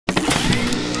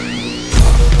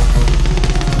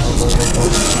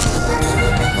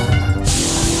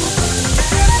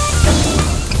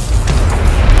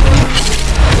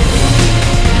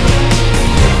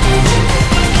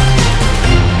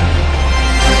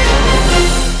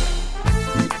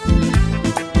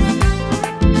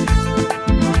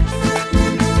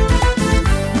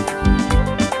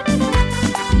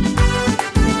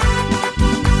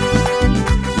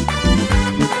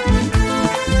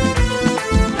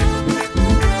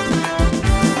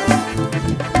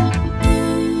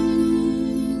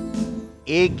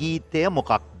ඒ ගීතය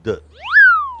මොකක්ද?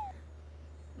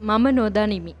 මම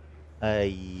නොදනිමි.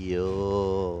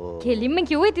 අයියෝ. කෙලින්ම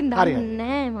කිව්වා ඉතින් දන්නේ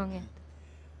නැහැ මම.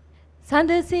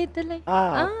 සඳ සීතලයි.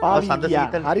 සඳ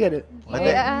සීතල. හරියද?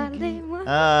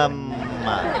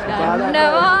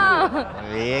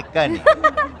 ඒකනේ.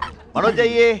 මනෝජ්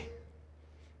අයියේ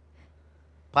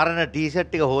පරණ ටී-ෂර්ට්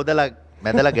ටික හොදලා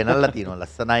මැදලා ගෙනල්ලා තියෙනවා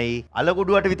ලස්සනයි.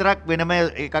 අලගුඩුවට විතරක් වෙනම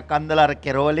එකක් අන්දලා අර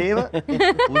කෙරවලේව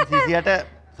පුන්සිසියට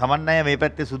සමන්නය මේ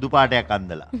පැත්තේ සුදු පාටයක්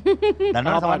අන්දලා.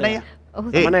 දන්නවද සමන්නය?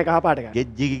 සමන්නය කහ පාට එකක්.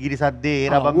 ගෙජ්ජිගේ ගිරි සද්දේ ඒ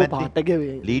රබම් මැද්දේ. පාට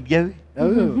ගෙවේ. ලීඩ් ගැවේ.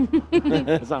 ඔව්.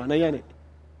 සමන්නයනේ.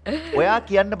 ඔයා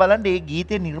කියන්න බලන්න මේ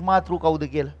ගීතේ නිර්මාතෘ කවුද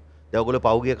කියලා. දැන් ඔයගොල්ලෝ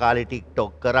පෞගේ කාලේ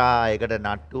TikTok කරා, ඒකට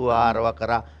නට්ටු ආරව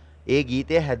කරා. ඒ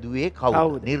ගීතය හැදුවේ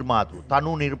කවුද? නිර්මාතෘ.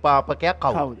 තනු නිර්පාපකයා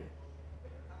කවුද?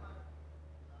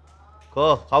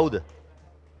 කවුද?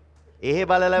 එහෙ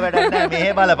බලලා වැඩක් නැහැ. මෙහෙ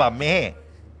බලපන් මෙහෙ.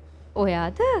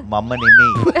 ඔයාද? මම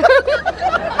නෙමෙයි.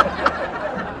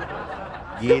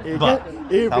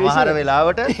 සමහර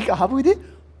වෙලාවට ඒක අහපු විදිහ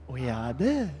ඔයාද?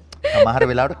 සමහර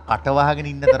වෙලාවට කට වහගෙන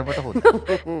ඉන්න තරමට හොඳ.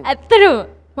 ඇත්තටම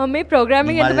මම මේ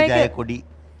ප්‍රෝග්‍රෑමින් එක තමයි කොඩි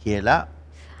කියලා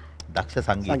දක්ෂ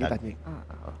සංගීතඥයෙක්.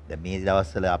 දැන් මේ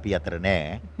දවස්වල අපි අතර නෑ.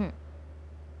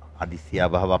 අදිසියා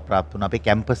භව ප්‍රාප්ත වුණ අපේ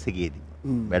කැම්පස් එකේදී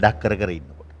වැඩක් කර කර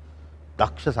ඉන්නකොට.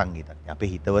 දක්ෂ සංගීතඥ අපේ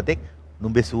හිතවතෙක්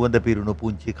නුඹේ සුවඳ පිරුණු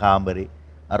පුංචි කාමරේ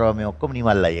අරවා මේ ඔක්කොම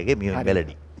නිමල් අයියගේ මියුසික්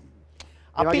මෙලඩි.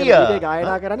 අපි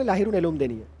ගායනා කරන්නේ ලහිරු නෙළුම්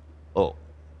දෙනිය. ඔව්.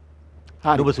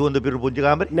 නුඹ සුවඳ පිරුණු පුංචි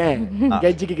කාමරේ නෑ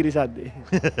ගැජ්ජිගේ කිරි සද්දේ.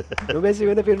 නුඹේ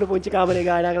සුවඳ පිරුණු පුංචි කාමරේ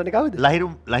ගායනා කරන්නේ කවුද?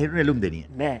 ලහිරු නෙළුම් දෙනිය.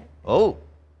 නෑ. ඔව්.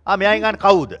 මෙයායින් ගන්න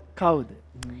කවුද? කවුද?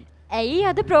 ඇයි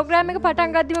අද ප්‍රෝග්‍රෑම් එක පටන්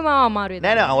ගද්දිම මම අමාරුවේ.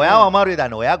 නෑ නෑ ඔයාව අමාරුවේ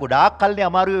දාන්න. ඔයා ගොඩාක් කල්නේ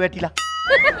අමාරුවේ වැටිලා.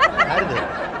 හරිද?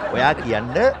 ඔයා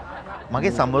කියන්න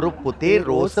මගේ සමරු පොතේ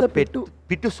රෝස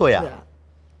පිටු සොයා.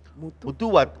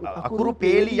 මුතුවත් අකුරු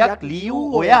පේලියක් ලියූ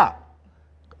ඔයා.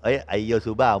 අයියෝ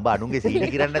සුබා උඹ අනුන්ගේ සීනි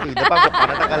කිරන්න නැතුව ඉඳපන්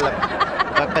පනට කල්ලා.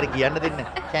 මොකක් හරි කියන්න දෙන්න.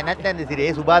 කැනත් නැන්ද සිරේ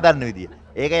ඒ සුබා දන්න විදිය.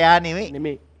 ඒක යා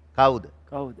නෙමෙයි. කවුද?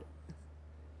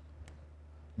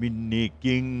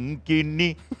 මින්නකින් කින්නි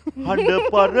හඬ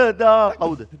පරදා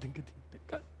කවුද?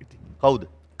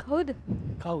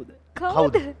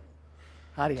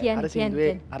 හරි අර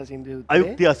සින්දුවේ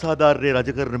අයුක්තිය අසාධාරණේ රජ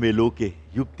කරන මේ ලෝකේ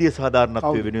යුක්තිය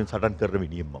සාධාරණත්වයේ වෙනුවෙන් සටන් කරන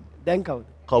මිනිහෙක් මම. දැන්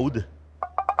කවුද?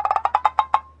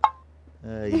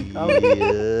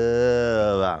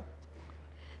 අයියෝ.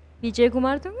 විජය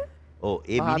කුමාරතුංග? ඔව්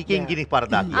ඒ මිනිකෙන් ගිනි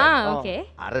පරදා කියන්නේ. ඕකේ.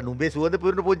 අර නුඹේ සුවඳ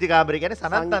පුරුණු පුංචි කාමරේ කියන්නේ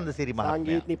සනත්නන්ද සිරි මහත්මයා.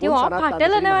 සංගීත නිපුණ සනත්නන්ද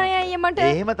පටලනවනේ අයියා මට.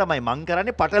 එහෙම තමයි මං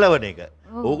කරන්නේ පටලවන එක.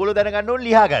 ඕගොල්ලෝ දැනගන්න ඕනේ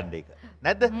ලියා ගන්න එක.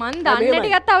 නැද්ද? මන් දන්න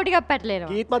ටිකක් තව ටිකක් පැටලෙනවා.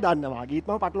 ගීත්ම දන්නවා.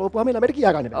 ගීත්ම පටලවපුවාම ළමයට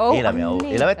කියා ගන්න බෑ. ඒ ළමයා ඔව්.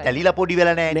 ඒ ළමයා තැලිලා පොඩි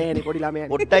වෙලා නැහැ නේ. නේ පොඩි ළමයා.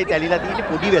 පොඩ්ඩයි තැලිලා තියෙන්නේ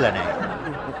පොඩි වෙලා නැහැ.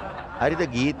 හරිද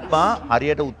ගීත්මා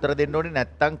හරියට උත්තර දෙන්න ඕනේ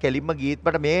නැත්තම් කෙලින්ම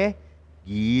ගීත්මට මේ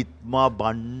ගීත්මා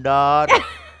බණ්ඩාර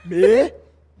මේ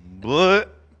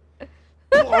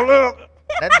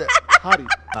නැද්ද? හරි.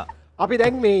 අපි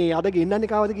දැන් මේ අද ගෙන්නන්නේ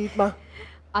කවද ගීත්මා?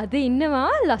 අද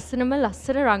ඉන්නවා ලස්සන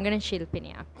රංගන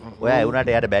ශිල්පිනියක්. ඔයා ඒ උනාට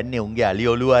එයාට බැන්නේ උන්ගේ අලි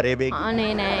ඔළුව අරේබේ.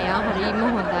 අනේ නෑ යා හරිම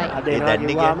හොඳයි. අද ඒ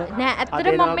දැන්නේ කියන්නේ නෑ ඇත්තට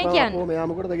මම මේ කියන්නේ. මෙයා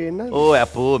මොකටද ගෙන්නන්නේ? ඕ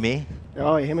අපෝ මේ.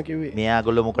 ඔව් එහෙම කිව්වේ.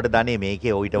 මෙයාගොල්ලෝ මොකටද දන්නේ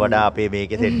මේකේ ඔయిత වඩා අපේ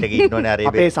මේකේ සෙට් එකේ ඉන්නෝනේ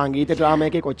අරේබේ. අපේ සංගීත ඩ්‍රාමා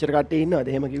එකේ කොච්චර කට්ටිය ඉන්නවද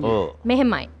එහෙම කිව්වේ. ඕ.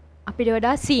 මෙහෙමයි. අපිට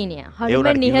වඩා සීනියර්. හරිම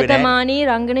නිහතමානී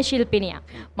රංගන ශිල්පිනියක්.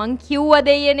 මං කිව්වා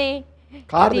දෙයනේ.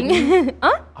 කාර්ද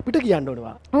අපිට කියන්න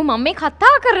ඕනවා. ඔව් මම මේ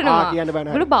කතා කරනවා. කියන්න බෑ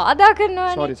නේද? ඔයගොල්ලෝ බාධා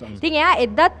කරනවානේ. Sorry. ඉතින් එයා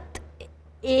එදත්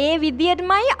ඒ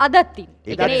විදියටමයි අදත්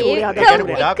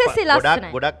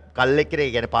ගොඩක් කල්ලෙක් කෙනේ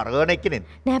කියන්නේ පරණ එක්කනේ.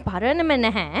 නෑ පරණම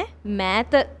නැහැ.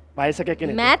 මෑත වයසක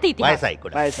කෙනෙක්. මෑත ඉතිහාස. වයසයි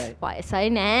කොට. වයසයි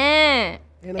නෑ.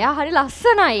 එයා හරි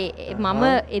ලස්සනයි. මම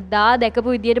එදා දැකපු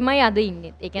විදියටමයි අද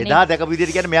ඉන්නේ. ඒ කියන්නේ එදා දැකපු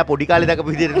විදියට කියන්නේ මෙයා පොඩි කාලේ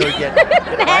දැකපු විදියට නෝ කියන්නේ.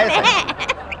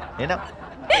 එහෙනම්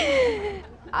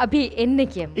අපි එන්න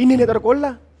කියමු. ඉන්නේ නේද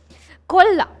කොල්ලා?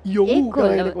 කොල්ලා.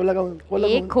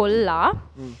 ඒ කොල්ලා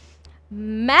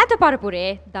මෑත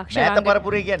පරපුරේ දක්ෂ මෑත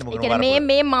පරපුරේ කියන්නේ මොකක්ද?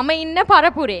 මේ මම ඉන්න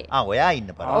පරපුරේ. ඔයා ඉන්න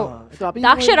පරපුරේ.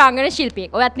 දක්ෂ රංගන ශිල්පියෙක්.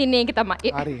 ඔයත් ඉන්නේ ඒක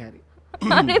තමයි. හරි. හරිද?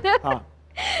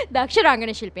 දක්ෂ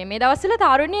රංගන ශිල්පියෙක්. මේ දවස්වල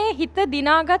තරුණයේ හිත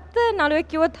දිනාගත්ත නළුවෙක්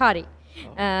කිව්වොත් හරි.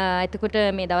 එතකොට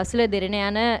මේ දවස්වල දෙරණ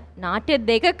යන නාට්‍ය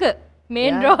දෙකක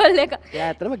මේන් රෝල් එක. එයා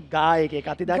ඇත්තටම ගායකයෙක්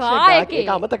අතිදක්ෂ ගායකයෙක්. ඒක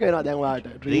අමතක වෙනවා දැන් ඔයාලට.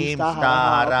 ඩ්‍රීම්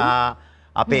ස්ටාර්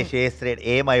අපේ ශේත්‍රයේ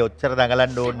ඒමයි ඔච්චර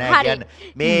දඟලන්න ඕනේ නැහැ කියන්නේ.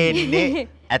 මේ ඉන්නේ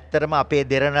ඇත්තටම අපේ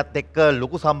දෙරණත් එක්ක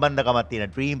ලොකු සම්බන්ධකමක්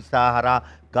තියෙන ඩ්‍රීම් ස්ටාර්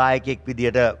ගායකයෙක්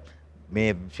විදියට මේ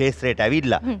ශේත්‍රයට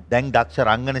ඇවිල්ලා දැන් දක්ෂ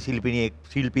රංගන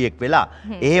ශිල්පියෙක් වෙලා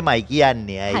එහෙමයි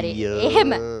කියන්නේ අයියෝ. එහෙම.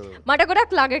 මට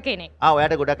ගොඩක් ළඟ කෙනෙක්.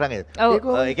 ඔයාට ගොඩක් ළඟ.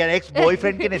 ඒ කියන්නේ එක්ස්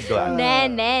බොයිෆ්‍රෙන්ඩ් කෙනෙක්ද ඔයා?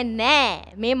 නෑ.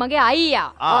 මේ මගේ අයියා.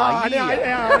 අයියා.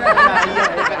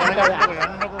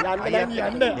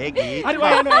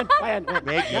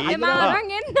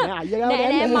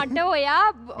 නෑ මට ඔයා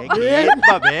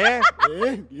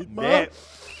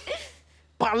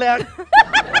පලයක්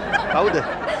කවුද?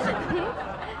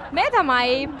 මේ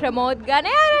තමයි ප්‍රමෝද්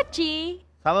ගණයාරච්චි.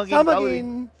 සමගින්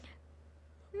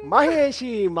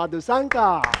මහේෂී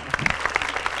මදුසංකා.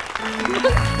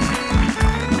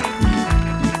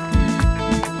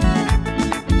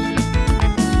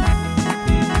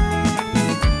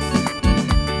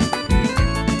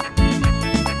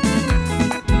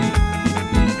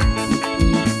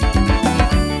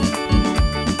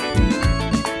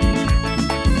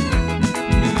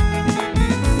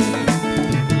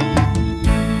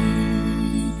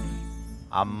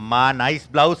 අම්මා nice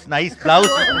blouse nice blouse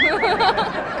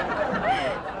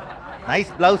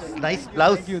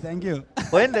thank you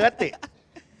කොහෙන්ද ගත්තේ?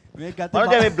 මේ ගත්තේ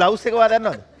මොනද මේ blouse එක ඔයා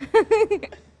දන්නවද?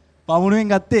 පමුණුවෙන්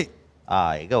ගත්තේ.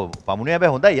 ඒක පමුණුවේ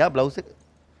හැබැයි හොඳයි blouse එක.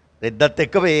 රෙද්දත්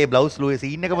එක්ක මේ blouse ලුවේ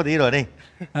scene එකම තියෙනවා නේ.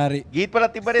 හරි. ගීත්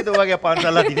පළත් තිබ්බනේ ඔයගේ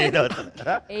පන්සල්ලා දිනේ දවස්.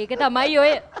 ඒක තමයි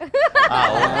ඔය.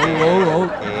 ඔව්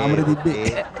ආමර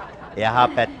තිබ්බේ. එහා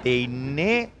පැත්තේ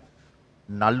ඉන්නේ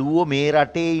නළුවෝ මේ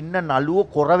රටේ ඉන්න නළුවෝ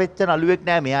කොර වෙච්ච නළුවෙක්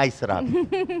නෑ මෙයා ඉස්සරහට.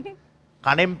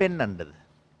 කණෙන් පෙන්නන්නද?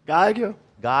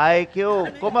 ගායකයෝ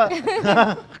ඔක්කොම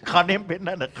කණෙන්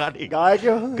පෙන්නන්න කණේ.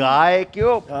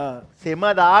 ගායකයෝ සෙම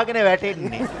දාගෙන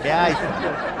වැටෙන්නේ. මෙයා ඉස්සරහට.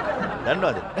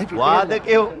 දන්නවද?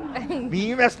 වාදකයෝ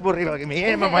මීමැස් පොරි වගේ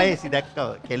මේම මහේසි දැක්කව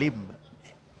කෙලින්ම.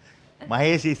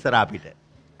 මහේසි ඉස්සරහ අපිට.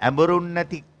 ඇඹරුන්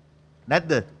නැති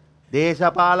නැද්ද?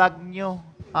 දේශපාලඥයෝ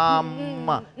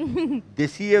අම්මා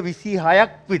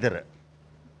 226ක් විතර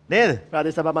නේද?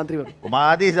 ප්‍රාදේශ සභා මන්ත්‍රීවරු.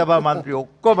 මාදී සභා මන්ත්‍රී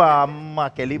ඔක්කොම අම්මා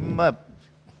කෙලින්ම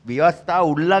ව්‍යවස්ථා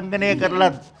උල්ලංඝනය කරලා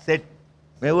සෙට්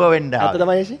මෙව්ව වෙන්න. ඇත්තද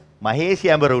මහේෂි? මහේෂි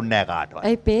ඇඹරුන්නේ නැහැ කාටවත්.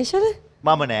 ඇයි පේෂද?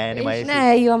 මම නෑනේ මහේෂි. නෑ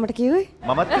අයියෝ මට කිව්වේ.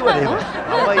 මමත් කිව්වද එහෙම?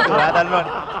 මමයි ඔයා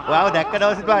දන්නවනේ. ඔයාව දැක්ක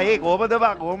දවසෙත් බා ඒ කොහමද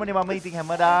බා කොහමනේ මම ඉතින්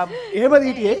හැමදාම එහෙමද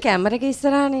හිටියේ? කැමර එක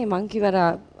ඉස්සරහනේ මං කිව්වර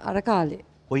අර කාලේ.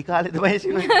 කොයි කාලෙද මහේෂි?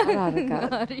 අර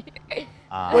කාලේ.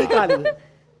 කොයි කාලෙද?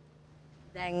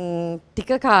 දැන්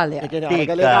ටික කාලයක්. ඒ කියන්නේ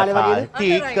අරගලේ කාලේ වගේද?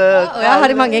 ටික ඔයා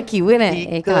හරි මං ඒ කිව්වේ නෑ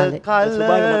ඒ කාලේ.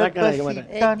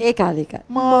 ඒ කාලේ එක.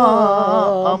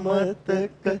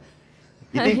 මාමතක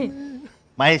ඉතින්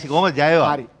මහේෂි කොහමද ජයවා?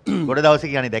 හරි. ගොඩ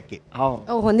දවසක යන්නේ දැක්කේ.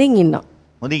 ඔව් හොඳින් ඉන්නවා.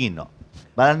 හොඳින් ඉන්නවා.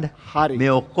 බලන්න. හරි.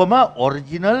 මේ ඔක්කොම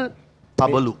ඔරිජිනල්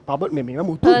පබලු. මේ මේවා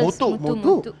මුතු.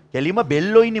 කෙලිම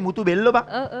බෙල්ලෝ ඉන්නේ මුතු බෙල්ලෝ බා.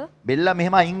 බෙල්ලා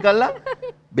මෙහෙම අයින් කරලා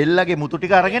බෙල්ලගේ මුතු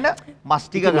ටික අරගෙන මස්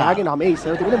ටික ගාගෙන මේ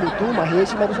ඉස්සර තිබුණ මුතු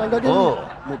මහේෂි මදුසංගගේ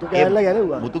මුතු කෑල්ල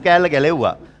ගැලෙව්වා. මුතු කෑල්ල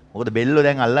ගැලෙව්වා. මොකද බෙල්ලෝ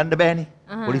දැන් අල්ලන්න බෑනේ.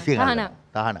 පොලිසියෙන් අල්ලන්න.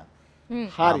 තහන.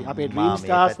 හරි. අපේ ඩ්‍රීම්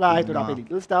ස්ටාර්ස්ලා හිටු අපේ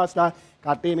ලිටල් ස්ටාර්ස්ලා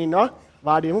කට්ටියම ඉන්නවා.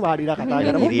 වාඩියමු වාඩිලා කතා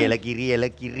කරමු.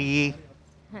 කිරි.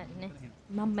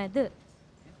 මම මැද.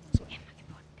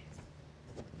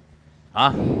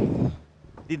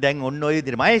 ඉතින් දැන් ඔන්න ඔය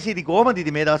විදිහට මහේෂි ඉතින් කොහමද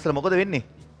ඉතින් මේ දවස්වල මොකද වෙන්නේ?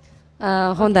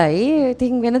 හොඳයි.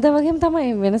 ඉතින් වෙනද වගේම තමයි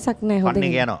වෙනසක් නෑ හොඳින්.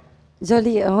 පන්නේ යනවා.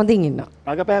 ජොලි හොඳින් ඉන්නවා.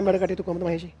 රංගපෑම් වැඩ කටයුතු කොහොමද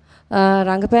මහේෂි?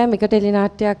 රංගපෑම් එක ටෙලි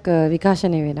නාට්‍යයක්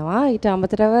විකාශනය වෙනවා. ඊට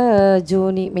අමතරව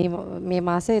ජූනි මේ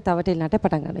මාසේ තව ටෙලි නාට්‍ය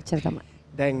පටන් ගන්න ඉච්චර තමයි.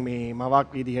 දැන් මේ මවක්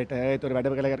විදිහට ඒතර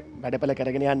වැඩපළ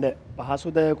කරගෙන යන්න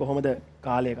පහසුද කොහොමද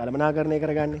කාලය කළමනාකරණය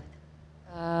කරගන්නේ?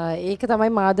 ඒක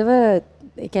තමයි මාධව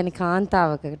ඒ කියන්නේ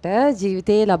කාන්තාවකට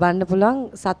ජීවිතේ ලබන්න පුළුවන්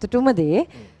සතුටුම දේ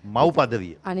මව්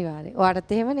පදවිය. අනිවාර්යයෙන්.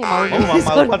 ඔයාටත් එහෙමනේ මව්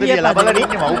පදවිය ලබලා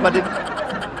ඉන්නේ මව් පදවිය.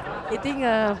 ඉතින්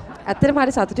ඇත්තටම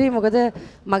හරි සතුටුයි මොකද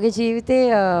මගේ ජීවිතේ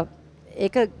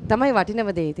ඒක තමයි වටිනම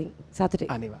දේ ඉතින් සතුටුයි.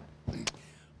 අනිවාර්යයෙන්.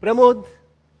 ප්‍රමෝද්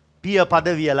පිය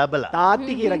පදවිය ලැබලා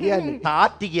තාත්ති කියලා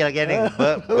කියන්නේ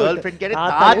ගර්ල්ෆ්‍රෙන්ඩ් කියන්නේ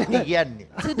තාත්ති කියන්නේ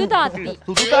සුදු තාත්ති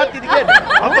කියන්නේ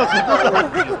අම්මා සුදු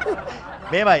තාත්ති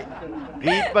මේමයි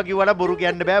ගීත්පා කිව්වට බොරු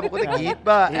කියන්න බෑ මොකද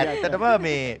ගීත්පා ඇත්තටම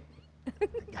මේ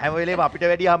හැම වෙලේම අපිට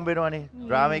වැඩි හම්බ වෙනවනේ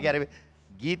ඩ්‍රාමා එකේ අර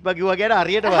ගීත්පා කිව්වා කියන්නේ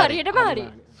හරියටම හරි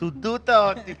සුදු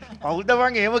තාත්ති කවුද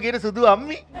මං එහෙම කියන සුදු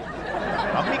අම්මි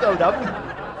කවුද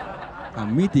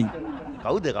අම්මි ඉතින්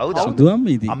කවුද සුදු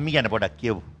අම්මි ඉතින් අම්මි ගැන පොඩක්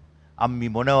කියමු අම්මි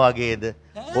මොන වගේද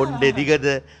කොණ්ඩේ දිගද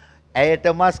ඇයට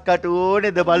මස් කටු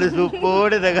ඕනේද බලු සුප්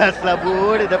ඕනේද ගස් ලබු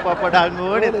ඕනේද පපඩම්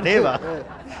ඕනේද නේවා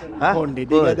කොණ්ඩේ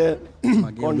දිගද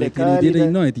කොණ්ඩේ කෙන විදියට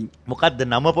ඉන්නවා ඉතින් මොකද්ද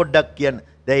නම පොඩ්ඩක් කියන්න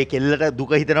දැන් ඒ කෙල්ලට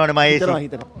දුක හිතනවනේ මහේෂි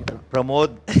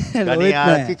ප්‍රමෝද්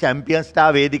ගණියාච්චි චැම්පියන්ස්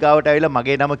ස්ටාර් වේදිකාවට ඇවිල්ලා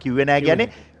මගේ නම කිව්වේ නෑ කියන්නේ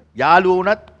යාළුවෝ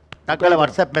වුණත් ටක්කල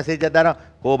WhatsApp message එකක් දානවා.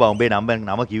 කෝ බා උඹේ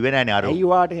නම කිව්වේ නෑනේ අර. ඇයි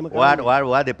වාට එහෙම කරන්නේ?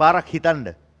 ඔයා දෙපාරක් හිතන්න.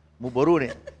 මු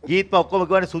බොරුනේ. ගීත්ම ඔක්කොම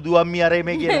කියවනේ සුදු අම්මි අරේ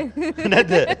මේ කියන.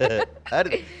 නැද්ද?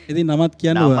 හරිද? ඉතින් නමත්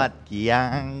කියන්න ඕන. නමත්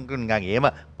කියන් ගන් එහෙම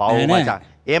පව් මචං.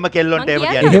 එහෙම කෙල්ලොන්ට එහෙම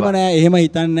කියන්නේ. එහෙම නෑ. එහෙම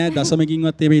හිතන්නේ නෑ.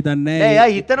 දශමකින්වත් එහෙම හිතන්නේ නෑ. එයා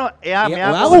හිතනවා එයා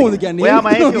මෙයා කොහොමද කියන්නේ? ඔයා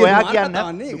මහේෂ් ඔයා කියන්න.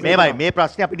 මේමයි මේ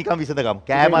ප්‍රශ්නේ අපි නිකන් විසඳගමු.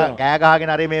 කෑ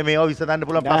ගහගෙන අර මේව විසඳන්න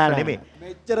පුළුවන් ප්‍රශ්න නෙමෙයි.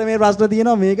 මෙච්චර මේ ප්‍රශ්න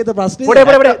තියෙනවා මේකද ප්‍රශ්නේ?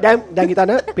 පොඩේ දැන්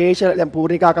හිතන්න පේෂල් දැන්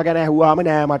පූර්ණිකා අක්කා ගැන ඇහුවාම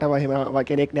නෑ මට එහෙම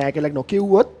කෙනෙක් නෑ කියලා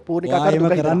නොකිව්වොත් පූර්ණිකා අක්කට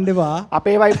දුක කරන්න එපා.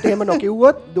 අපේ වයිෆ්ට එහෙම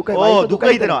නොකිව්වොත් දුක දුක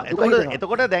හිතෙනවා.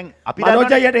 එතකොට දැන් අපි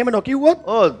මනෝජයට එහෙම නොකිව්වොත්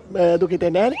දුක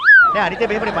හිතෙන්නේ නෑනේ. නෑ අනිත්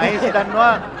මේමනේ මහේෂ්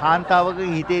දන්නවා කාන්තාවගේ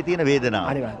හිතේ තියෙන වේදනාව.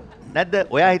 අනිවාර්යයෙන්. නැද්ද?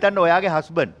 ඔයා හිතන්න ඔයාගේ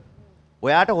හස්බන්ඩ්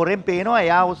ඔයාට හොරෙන් පේනවා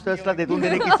එයා හොස්ටර්ස්ලා දෙතුන්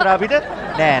දෙනෙක් ඉස්සරහා පිට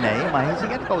නෑ මේ මහේෂ්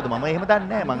කියන්නේ කවුද මම එහෙම දන්නේ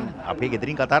නෑ මං අපේ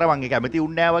ගෙදරින් කතාර මං ඒක කැමති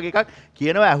උන්නේ නෑ වගේ එකක්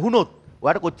කියනවා ඇහුනොත්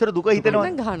ඔයාට කොච්චර දුක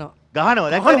හිතෙනවද ගහනවා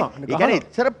දැන් ඒ කියන්නේ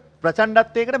ඉස්සර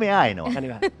ප්‍රචණ්ඩත්වයකට මෙයා එනවා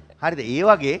අනිවාර්යයෙන්. හරිද ඒ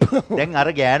වගේ දැන් අර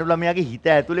ගෑනු ළමයාගේ හිත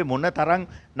ඇතුලේ මොන තරම්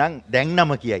නම් දැන්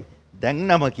නම කියයි දැන්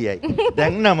නම කියයි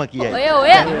දැන් නම කියයි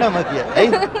දැන් නම කියයි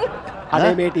එයි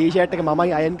අනේ මේ ටී-ෂර්ට් එක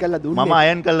මමයි අයන් කරලා දුන්නේ. මම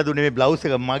අයන් කරලා දුන්නේ මේ බ්ලවුස්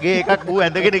එක මගේ එකක් ඌ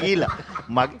ඇඳගෙන ගිහිල්ලා.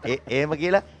 මගේ එහෙම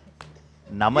කියලා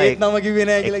නම කිව්වේ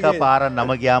නෑ කියලා එකපාර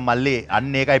නම ගියා මල්ලි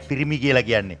අන්න ඒකයි පිරිමි කියලා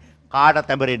කියන්නේ. කාටවත්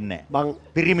ඇඹරෙන්නේ නෑ. මං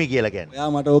පිරිමි කියලා කියන්නේ. එයා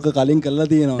මට ඕක කලින් කරලා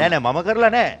තියෙනවා. නෑ නෑ මම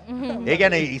කරලා නෑ. ඒ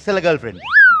කියන්නේ ඉස්සල ගර්ල්ෆ්‍රෙන්ඩ්.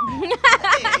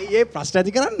 ඒ ප්‍රශ්න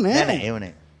ඇති කරන්නේ නෑ නෑ එහෙම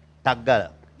නෑ. ටක්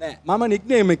ගාලා. නෑ මම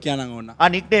නික්නේම් එක කියනනම් ඕන.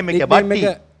 නික්නේම් එක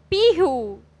බට්ටි. පීහු.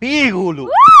 පීගුලු.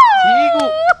 චීගු.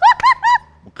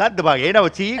 මොකද්ද බං ඒ නම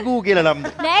චීගු කියලා නම්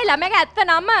නෑ ළමයාගේ ඇත්ත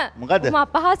නම. මොකද්ද? මම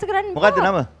අපහාස කරන්නේ. මොකද්ද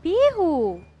නම? පීහු.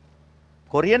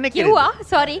 කොරියන් එක කිව්වා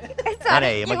සෝරි. නෑ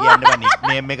නෑ එහෙම කියන්න එපා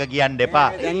නික්නේම් එක කියන්න එපා.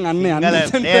 දැන් අන්නේ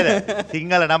නේද?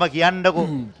 සිංහල නම කියන්නකෝ.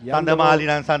 සඳමාලි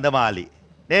නම් සඳමාලි.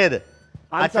 නේද?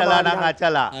 අචලා නම්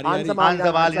අචලා.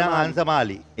 හංසමාලි නම්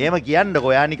හංසමාලි. එහෙම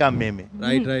කියන්නකෝ ඔයා නිකන් මේ.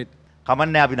 රයිට්.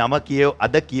 කමන්නේ අපි නම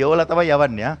අද කියවලා තමයි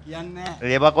යවන්නේ ආ.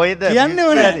 කියන්නේ ඒව කොයිද? කියන්නේ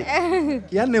ඕනේ.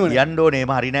 කියන්නේ ඕනේ. කියන්න ඕනේ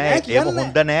එහෙම හරි නෑ. ඒක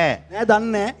හොඳ නෑ. නෑ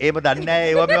දන්නේ නෑ. එහෙම දන්නේ නෑ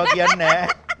ඒව මේවා කියන්නේ නෑ.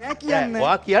 නෑ කියන්නේ.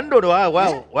 ඔයා කියන්න ඕනේ.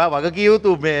 ඔයා වග කිය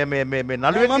යුතු මේ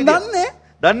නළුවෙක් මම දන්නේ.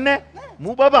 දන්නේ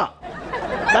මූ බබා.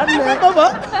 දන්නේ බබා.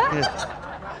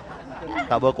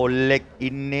 තව කොල්ලෙක්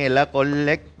ඉන්නේ එල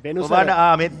කොල්ලෙක්. වෙනුසර.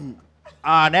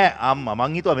 නෑ අම්මා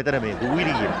මං හිතුවා මෙතන මේ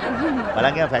දූවිලි කියලා.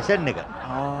 බලන් යන ෆැෂන් එක.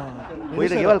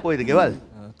 කොයිද ගෙවල්?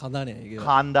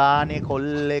 කන්දානේ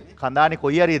කොල්ලෙක් කන්දානේ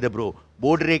කොයි හරියද බ්‍රෝ?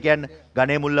 බෝඩරේ කියන්නේ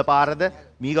ගණේ මුල්ල පාරද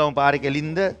මීගම පාරේ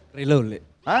කෙලින්ද? රිලවුල්ලේ.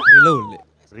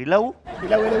 රිලව්?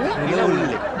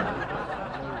 රිලවුල්ලේ.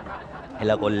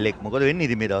 එල කොල්ලෙක් මොකද වෙන්නේ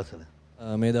ඉතින් මේ දවස්වල?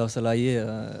 මේ දවස්වල අයියේ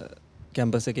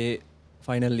කැම්පස් එකේ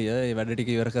ෆයිනල් ඉයර් ඒ වැඩ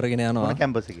ටික ඉවර කරගෙන යනවා. මොන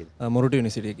කැම්පස් එකේද? මොරටු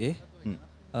යුනිවර්සිටි එකේ.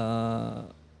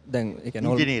 දැන් ඒ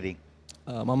කියන්නේ ඉංජිනේරින්.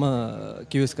 මම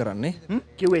QS කරන්නේ.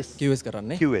 QS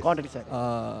කරන්නේ.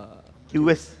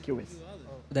 QS.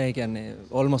 දැන් ඒ කියන්නේ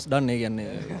ඕල්මෝස්ට් ඩන් ඒ කියන්නේ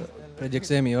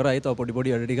ප්‍රොජෙක්ට්ස් එහෙම ඉවරයි. තව පොඩි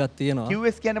වැඩ ටිකක් තියෙනවා.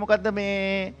 QS කියන්නේ මොකද්ද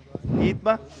මේ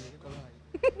ගීත්මා?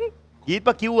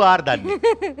 ගීත්මා QR දන්නේ.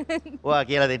 ඔයා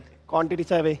කියලා දෙන්න. quantity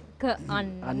survey.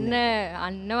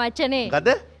 අන්න වචනේ. මොකද්ද?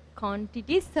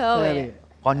 quantity survey.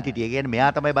 quantity කියන්නේ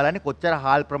මෙයා තමයි බලන්නේ කොච්චර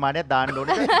හාල් ප්‍රමාණයක් දාන්න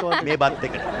ඕනද මේ බත්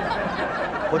එකට.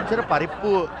 කොච්චර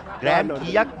පරිප්පු ග්‍රෑම්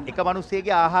කීයක් එක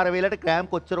මිනිස්සෙගේ ආහාර වේලට ග්‍රෑම්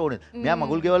කොච්චර ඕනද? මෙයා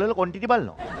මගුල් ගෙවල් වල quantity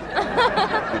බලනවා.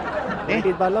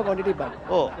 quantity බලනවා.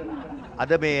 ඔව්.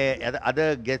 අද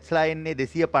ගෙස්ලා එන්නේ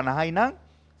 250යි නම්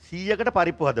 100කට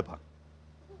පරිප්පු හදපන්.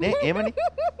 නේ එහෙමනේ.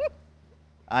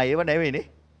 ඒව නෙවෙයිනේ.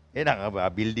 එහෙනම්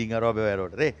බිල්ඩින් අරව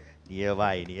බෑරෝට නේ.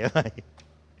 නියමයි.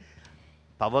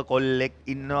 තව කොල්ලෙක්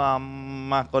ඉන්නවා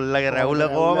අම්මා කොල්ලගේ රැවුල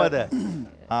කොහමද?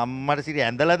 අම්මට සිරි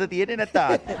ඇඳලාද තියෙන්නේ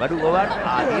නැත්නම් බඩු ගොවන්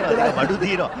බඩු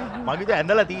තියෙනවා. මගේ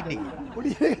ඇඳලා තියෙන්නේ.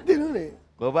 පොඩි එකක් දෙනුනේ.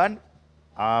 ගොවන්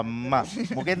අම්මා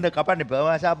මොකෙන්ද කපන්නේ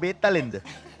ප්‍රවාසා බේත්තලෙන්ද?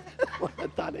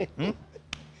 මොනතරේ?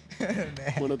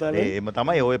 එහෙම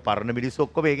තමයි ඔය පරණ මිනිස්සු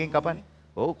ඔක්කොම එකෙන් කපන්නේ.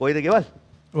 ඔව් කොයිද ගෙවල්?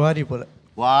 වාරියපොළ.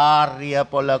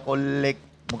 වාරියපොළ කොල්ලෙක්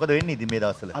මොකද වෙන්නේ ඉතින් මේ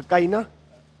දවස්වල? අක්කා ඉන්නවා.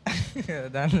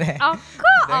 දන්නේ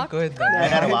අක්කා දැන් කොහෙද දන්නේ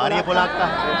නෑ වාරියපොළ අක්කා.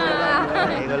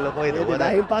 ඒගොල්ලෝ කොයිද?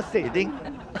 දැන් පස්සේ. ඉතින්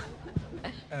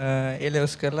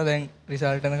එලෙවස් කරලා දැන්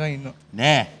රිසල්ට් එකක ඉන්නවා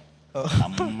නෑ.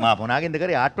 අම්මා මොනාගෙන්ද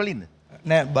කරේ ආර්ට් වලින්ද?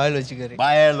 නෑ බයොලොජි කරේ.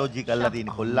 බයොලොජි කරලා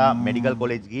තියෙන කොල්ලා මෙඩිකල්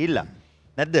කොලෙජ් ගිහිල්ලා.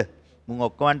 නැද්ද? මුන්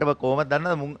ඔක්කොමන්ටම කොහමද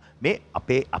දන්නවද මුන් මේ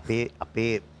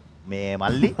අපේ මේ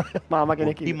මල්ලි මාමා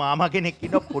කෙනෙක් මාමා කෙනෙක්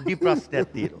ඉන්න පොඩි ප්‍රශ්නයක්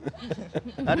තියෙනවා.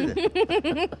 හරිද?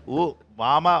 ඌ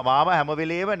මාමා හැම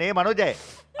වෙලේම නේ මනෝජය.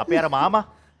 අපේ අර මාමා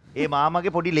ඒ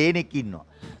මාමාගේ පොඩි ලේනෙක් ඉන්නවා.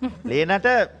 ලේනට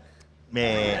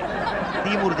මේ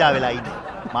තීමුර්ජා වෙලා ඉන්නේ.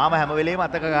 මාම හැම වෙලේම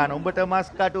අතක ගන්න. උඹට මස්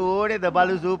කටු ඕනේද?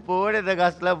 බලු සූප් ඕනේද?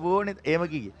 ගස්ලා ඕනේද? එහෙම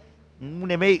කිව්වේ.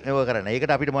 නෙමෙයි ඒව කරන්නේ.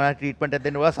 ඒකට අපිට මොනවා ට්‍රීට්මන්ට් එකක්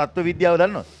දෙන්න ඕවා සත්ව විද්‍යාව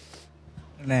දන්නවද?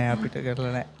 නෑ අපිට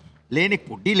කරලා නෑ. ලේනික්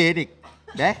පොඩි ලේනික්.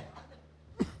 ඈ?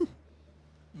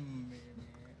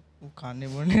 කන්නේ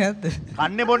බොන්නේ නැද්ද?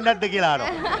 කන්නේ බොන්නේ නැද්ද කියලා අහනවා.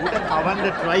 ඌට කවන්න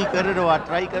try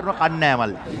කරනවා කන්නේ නැහැ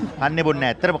මල්ලි. කන්නේ බොන්නේ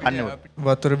නැහැ. ඇත්තටම කන්නේ බොන්නේ.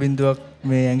 වතුර බින්දුවක්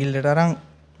මේ ඇඟිල්ලට අරන්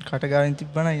කටගාවෙන්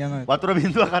තිබ්බනම් යනවා. වතුර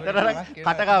බින්දුවක් අතට අරන්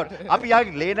කටගාවට. අපි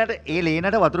යාගේ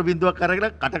ලේනට වතුර බින්දුවක් අරගෙන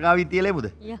කටගාවින් තියලෙමුද?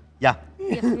 යා.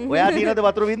 ඔයා තියනද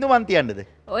වතුර බින්දුව මන් තියන්නද?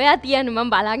 ඔයා තියන්න මම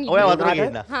බලන් ඉන්නවා. ඔයා වතුර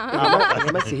ගේන්න.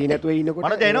 එහෙම සිහි නැතුව ඉන්නකොට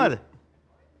මනෝජ එනවද?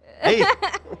 එයි.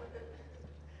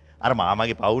 අර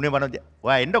මාමගේ පවුනේ මනෝජ.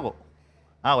 ඔයා එන්නකෝ.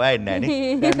 ඔයා එන්නේ නැහැ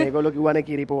නේ. දැන් මේගොල්ලෝ කිව්වනේ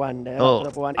කිරිපොවන්න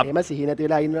පොවන්න එහෙම සිහි නැති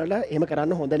වෙලා ඉන්නවල එහෙම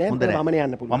කරන්න හොඳ නැහැ. මමනේ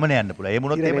යන්න පුළුවන්. මමනේ යන්න පුළුවන්. ඒ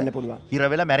මොනොත් හිර වෙන්න පුළුවන්. හිර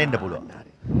වෙලා මැරෙන්න පුළුවන්.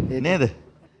 නේද?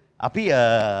 අපි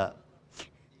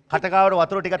කටකාවට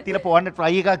වතුර ටිකක් තියලා පොවන්න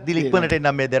try එකක් දීලා ඉක්මනට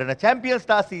එන්නම් මේ Derana Champion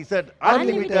Star Season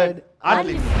Unlimited.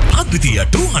 අද්විතීය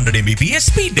 200 Mbps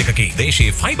speed එකකින්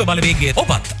දේශීය ෆයිබර් බලවේගය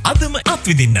ඔබත් අදම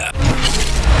අත්විඳින්න.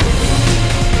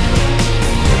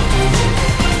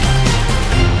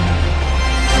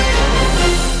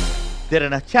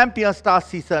 Derana Champion Star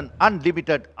Season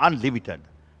Unlimited.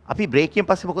 අපි බ්‍රේක් එකෙන්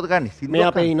පස්සේ මොකද ගන්නෙ? මේ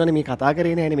අපේ ඉන්නෝනේ මේ කතා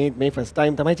කරේ නෑනේ මේ first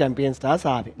time තමයි Champion Stars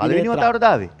ආවේ. පළවෙනි වතාවට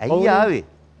ආවේ. ඇයි ආවේ?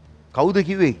 කවුද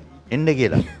කිව්වේ එන්න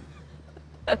කියලා?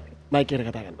 මයික් එකට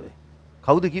කතා කරන්න බෑ.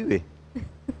 කවුද කිව්වේ?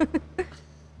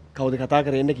 කවුද කතා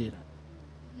කරේ එන්න කියලා?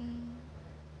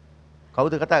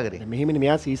 කවුද කතා කරේ? මෙහෙමනේ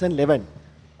මෙයා season 11.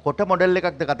 කොට මොඩල්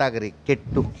එකක්ද කතා කරේ?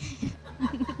 කෙට්ටු.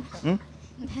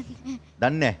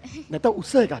 දන්නේ නැත්නම්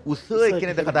උස එකක්. උස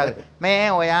එක්කෙනෙක්ද කතා කරේ? මේ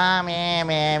ඔයා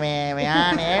මෙයා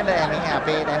නේද? මේ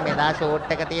අපේ දැන් මෙදා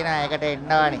ෂෝට් එක තියෙනවා. ඒකට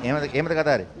එන්න ඕනේ. එහෙමද කතා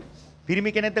කරේ?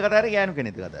 පිරිමි කෙනෙක්ද කතා කරේ? ගෑනු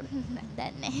කෙනෙක්ද කතා කරේ?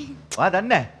 දන්නේ. ඔයා දන්නේ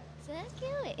නැහැ? සර්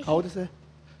කිව්වේ. කවුද සර්?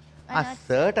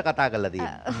 සර්ට කතා කරලා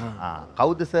තියෙනවා.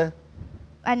 කවුද sir?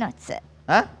 Manoj sir.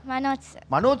 Manoj sir.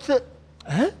 Manoj sir.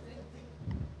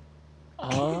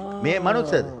 මේ මනෝජ්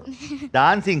සර්.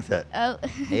 Dancing sir. ඔව්.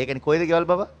 ඒකනේ කොයිද ගෙවල්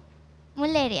බබා?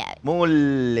 මුල් ඒරියාවේ. මුල්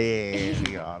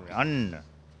ඒරියාවේ. අන්න.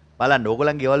 බලන්න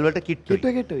ඕගොල්ලන්ගේ ගෙවල් වලට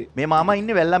කිට්ටුයි. මේ මාමා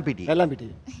ඉන්නේ වෙල්ලම්පිටියේ.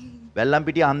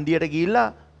 වෙල්ලම්පිටියේ හන්දියට ගිහිල්ලා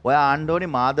ඔයා ආන්න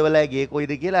ඕනේ මාදවලෑ ගේ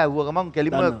කොයිද කියලා ඇහුව ගමන්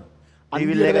කෙලිම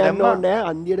ටීවිල් එක දැම්මා නෑ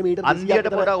අන්දියට මීටර 200ක් අන්දියට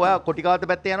පොඩක් ඔයා කොටිකාවත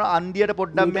පැත්තේ යනවා අන්දියට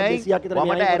පොඩ්ඩක් මෙයි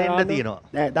වමට ඇරෙන්න තියෙනවා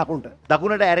නෑ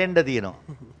දකුණට ඇරෙන්න තියෙනවා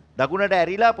දකුණට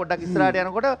ඇරිලා පොඩ්ඩක් ඉස්සරහට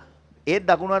යනකොට ඒත්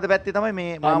දකුණු අත පැත්තේ තමයි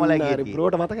මේ මාමලා ගියේ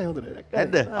බ්‍රෝට මතකයි හොඳට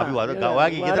නැද්ද අපි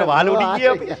ඔයාගේ ගෙදර වාලේ උඩින්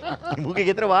ගියා අපි මුගේ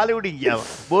ගෙදර වාලේ උඩින් ගියා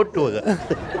බෝට්ටුවක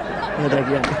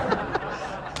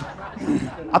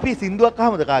අපි සින්දුවක්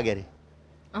අහමුද කාගේ හරි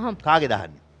කාගේ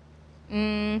දහන්නේ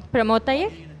ප්‍රමෝතයේ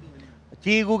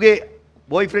චීගුගේ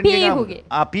බොයිෆ්‍රෙන්ඩ් පීගුගේ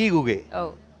පීගුගේ ඔව්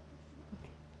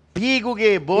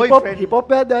පීගුගේ බොයිෆ්‍රෙන්ඩ් හිප් හොප්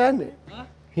එකද යන්නේ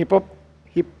හිප් හොප්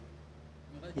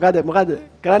මොකද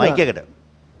කරන්නේ මයික් එකට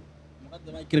මොකද්ද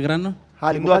මයික් එක කරන්න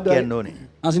සින්දුවක් කියන්න ඕනේ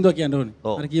සින්දුවක් කියන්න ඕනේ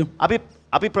හරි කියමු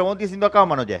අපි ප්‍රමෝත්ගේ සින්දුවක් ආව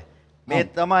මනෝජය මේ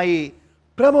තමයි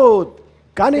ප්‍රමෝද්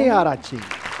කනේ ආරච්චි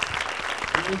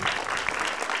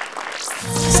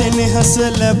සෙනෙහස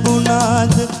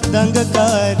ලැබුණාද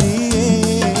දඟකාරියේ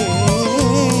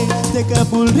දෙක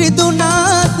පුල්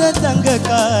රිදුනාද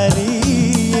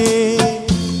දඟකාරියේ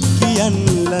කියන්න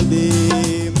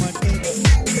ලදේ මට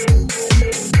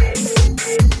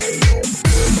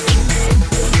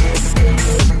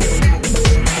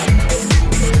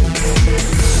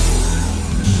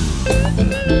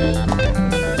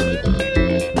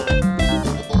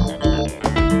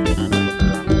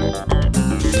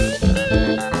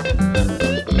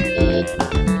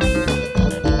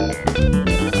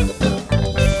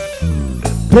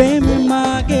प्रेम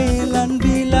मागे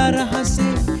लंबीला रहसे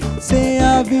से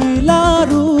अविला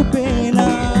रूपेना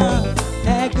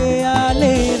ऐगे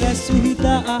आले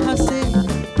रसुहिता आहसे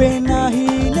पेना ही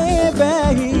ने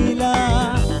बहिला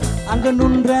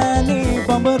अंगनुन रैने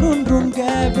बंबरुन रुन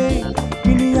गैबे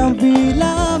किनियम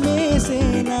विला में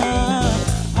सेना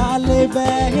आले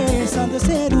बहे संद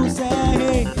से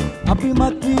रुसहे अपि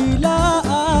मत विला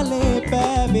आले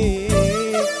पैवे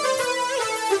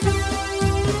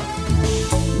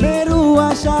मेरू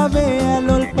आशावे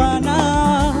लोलपाना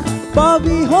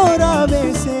पावी हो रावे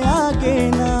से आगे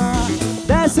ना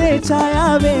जैसे छाया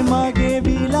वे मागे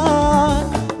बिला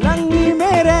लंगी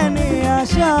में रहने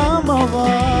आशा मवा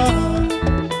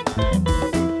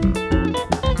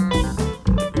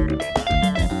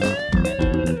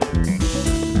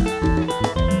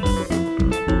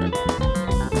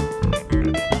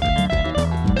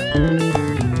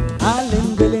आलिम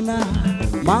बेलना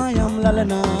मायम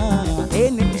ललना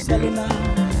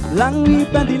ලංවී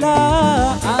පැදිලා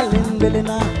ආලෙන් වෙලෙන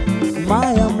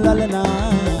මායම් ලලනා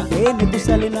ඒ නෙතු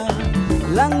සැලෙනා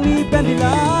ලං වී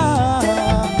පැඳිලා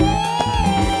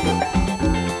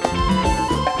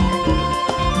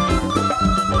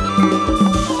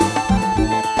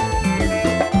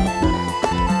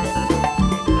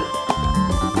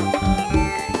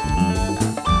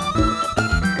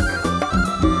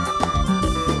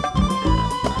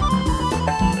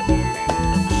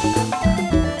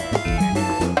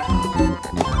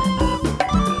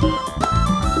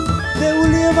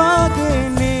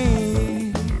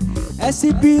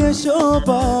ඇසිපිය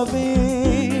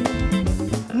ශෝභාවේ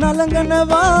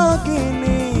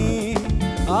නලඟනවාගේනේ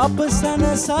ආපසන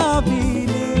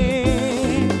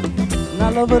සාබීනේ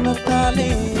නලවන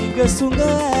කාලේ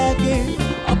ගසුඟගේ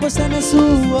අපසන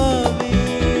සුවාවේ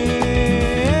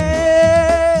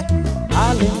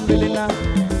ආලෙම් වෙලෙනා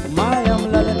මායම්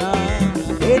ලලනා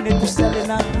ඒ නෙතු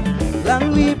සැලෙනා ලං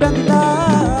වී බැඳිලා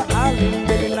ආලෙම්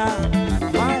වෙලෙනා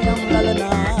මායම්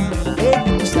ලලනා ඒ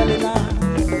නෙතු සැලෙනා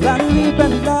Langi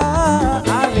banda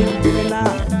alim bilna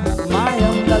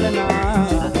mayam lalana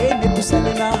enitu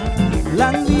salena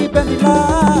Langi banda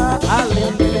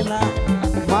alim bilna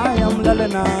mayam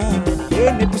lalana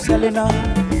enitu salena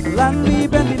Langi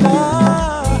banda.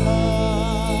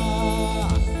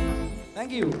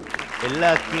 Thank you.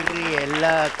 ella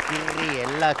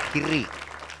kiri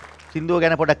සින්දුව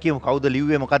ගැන පොඩක් කියමු. කවුද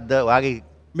ලිව්වේ මොකද්ද වාගේ?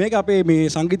 මේක අපේ මේ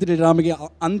සංගීත ඩ්‍රාමගේ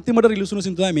අන්තිමට රිලීස් වුණු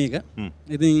සින්දුවයි මේක.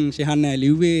 ඉතින් ෂෙහන්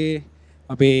ලිව්වේ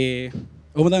අපේ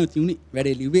ඔහොම තමයි තියුණි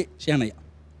වැඩේ ලිව්වේ ෂෙහන් අයියා.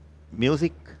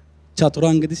 මියුසික්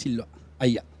චතුරංගද සිල්වා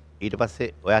අයියා. ඊට පස්සේ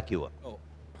ඔයා කිව්වා. ඔව්.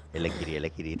 එල කිරි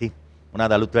ඉතින්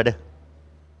මොනවාද අලුත් වැඩ?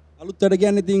 අලුත් වැඩ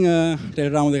කියන්නේ ඉතින්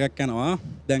ටෙලිග්‍රාම් දෙකක් යනවා.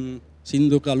 දැන්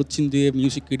සින්දුවක අලුත් සින්දුවේ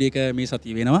මියුසික් වීඩියෝ එක මේ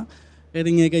සතිය වෙනවා.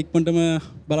 ඉතින් ඒක ඉක්මනටම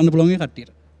බලන්න පුළුවන් ඒ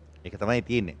කට්ටියට. ඒක තමයි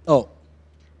තියෙන්නේ. ඔව්.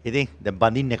 ඉතින් දැන්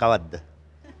බඳින්නේ කවද්ද?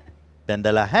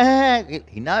 බැඳලා හැ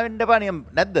hina වෙන්න එපා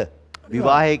නැද්ද?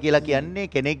 විවාහය කියලා කියන්නේ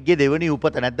කෙනෙක්ගේ දෙවෙනි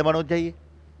උපත නැද්ද මනෝජ් අයියේ?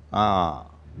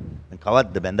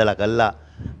 කවද්ද බැඳලා කළා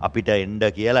අපිට එන්න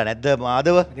කියලා නැද්ද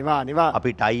මාදව? නිවා. අපි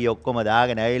ටයි ඔක්කොම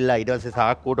දාගෙන ඇවිල්ලා ඊට පස්සේ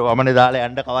සාක්කුවට වමනේ දාලා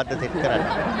යන්න කවද්ද සෙට් කරන්නේ?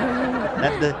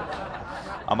 නැද්ද?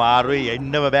 අමාරුයි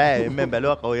එන්නම බෑ. එම්මෙන්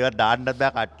බැලුවා කොහෙවත් දාන්නත්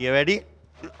බෑ කට්ටිය වැඩි.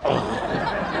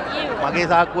 මගේ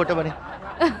සාක්කුවටමනේ.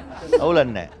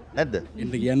 අවුලන්නේ නැද්ද?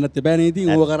 එන්න කියන්නත් බෑනේ ඉතින්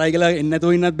ඕව කරයි කියලා එන්න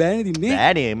නැතෝ ඉන්නත් බෑනේ ඉතින් නේ.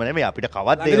 බෑනේ එම නෙමෙයි අපිට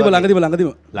කවද්ද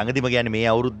ළඟදිම කියන්නේ මේ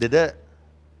අවුරුද්දේද?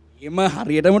 එම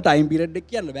හරියටම ටයිම් පීරියඩ් එක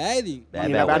කියන්න බෑ ඉතින්.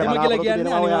 බෑ කියලා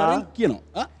කියන්නේ අනිවාර්යෙන්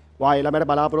කියනවා. වා ළමයට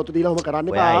බලාපොරොත්තු දීලා ඔහොම කරන්න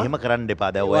එපා. ඔයා එහෙම කරන්න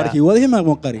එපා. දැන් ඔයා කිව්වද එහෙම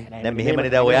මොකක් හරි? දැන්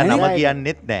මෙහෙමනේ දැන් ඔයා නම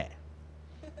කියන්නෙත් නෑ.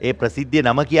 ඒ ප්‍රසිද්ධිය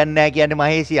නම කියන්නේ නෑ කියන්නේ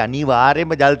මහේෂි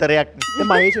අනිවාර්යයෙන්ම ජල්තරයක්. දැන්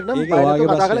මහේෂි නම් බයිනට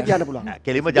කතා කරලා කියන්න පුළුවන්.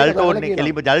 කෙලිම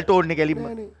ජල්ටෝන්නේ කෙලිම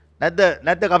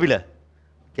නැද්ද කපිල?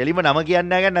 කෙලිම නම කියන්නේ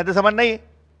නැහැ කියන්නේ නැද්ද සමන්නයි?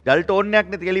 ජල්ටෝන්නයක්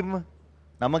නැති කෙලිම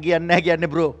නම කියන්නේ නැහැ කියන්නේ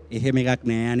බ්‍රෝ. එහෙම එකක්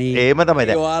නෑ අනේ. එහෙම තමයි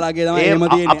දැන්. ඔයාලගේ තමයි එහෙම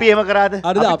තියෙන්නේ. අපි එහෙම කරාද?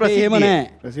 හරිද? අපි එහෙම නෑ.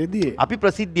 ප්‍රසිද්ධියේ. අපි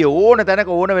ප්‍රසිද්ධිය ඕන තැනක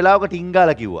ඕන වෙලාවක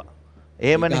ටින්ගාලා කිව්වා.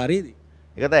 එහෙමනේ. හරිද?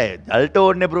 ඒක තමයි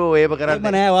ජල්ටෝන්නේ බ්‍රෝ එහෙම කරන්නේ. එහෙම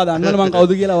නෑ. ඔයා දන්නවද මං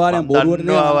කවුද කියලා ඔයාලෙන් බෝරුවට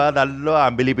නෑ. ඔයා දන්නවා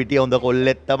අම්බිලි පිටිය හොඳ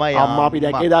කොල්ලෙක් තමයි. අම්මා අපි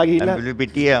දැක්කේ දා ගිහිල්ලා. අම්බිලි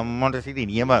පිටිය අම්මන්ට සිටි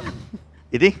නියම.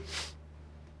 ඉතින්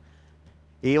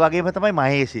ඒ වගේම තමයි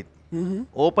මහේෂිත්.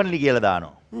 ඕපන්ලි කියලා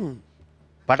දානවා.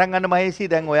 පටන් ගන්න මහේෂි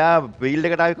දැන් ඔයා ෆීල්ඩ්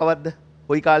එකට ආවේ කවද්ද?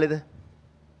 කොයි කාලෙද?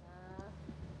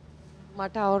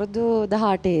 මට අවුරුදු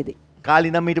 18 දී.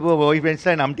 කාලේ නම් හිටපුව බොයි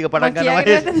ෆ්‍රෙන්ඩ්ස්ලා නම් ටික පටන් ගන්න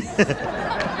මහේෂි.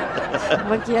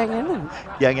 මම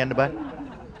කියන්නේ යන්න බෑ.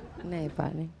 නෑ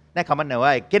පානේ. නෑ කමන්නේ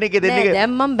ඔයා එක්කෙනෙක්ගේ දෙන්නේ. නෑ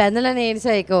දැන් මම බැඳලා නේ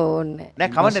නිසා ඒක ඕනේ. නෑ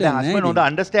කමන්නේ දැන් හස්බන්ඩ් හොඳ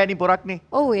අන්ඩර්ස්ටෑන්ඩින් පොරක්නේ.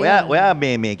 ඔයා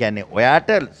මේ කියන්නේ ඔයාට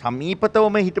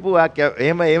සමීපතවම හිටපු ඔයා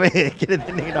එහෙම එක්කෙනෙක්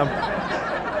දෙන්නේ නම්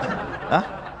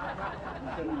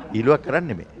ඊළුවක්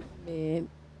කරන්නේ මේ.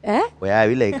 ඔයා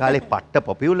ඇවිල්ලා ඒ කාලේ පට්ට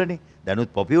පොපියුලනේ. දැනුත්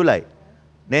පොපියුලයි.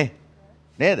 නේ?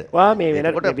 නේද? ඔයා මේ වෙන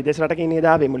විදේශ රටකින් නේද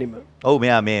ආවේ මුලින්ම? ඔව්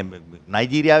මෙයා මේ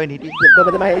නයිජීරියාවෙන් හිටියේ.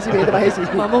 ඔබද මහේෂි වේද මහේෂි.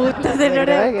 මම උත්තර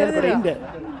දෙන්නට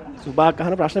සුභාක්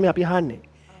අහන ප්‍රශ්න මේ අපි අහන්නේ.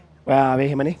 ඔයා ආවේ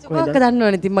එහෙමනේ. කොහෙන්ද? ඔක්ක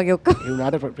දන්නවනේ ඉතින් මගේ ඔක්කොම. ඒ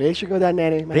වුණාට ප්‍රේක්ෂකයෝ දන්නේ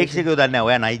නැහැ නේ. ප්‍රේක්ෂකයෝ දන්නේ නැහැ.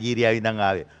 ඔයා නයිජීරියාවෙන් ඉඳන්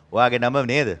ආවේ. ඔයාගේ නම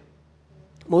නේද?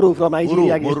 මුරු from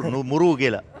නයිජීරියා. මුරු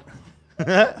කියලා.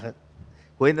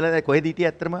 කොහෙද හිටියේ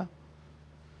ඇත්තටම?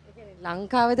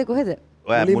 ලංකාවේද කොහෙද?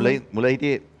 ඔයා මුල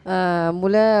හිටියේ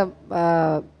මුල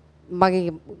මගේ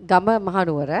ගම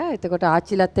මහනුවර. එතකොට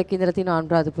ආච්චිලත් එක්ක ඉඳලා තිනවා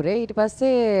අනුරාධපුරේ. ඊට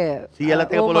පස්සේ සීයලත්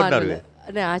එක්ක පොළොන්නරුවේ.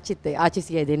 නෑ ආච්චි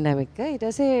සීයයි දෙන්නම එක්ක. ඊට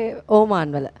පස්සේ ඕමාන්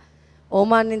වල.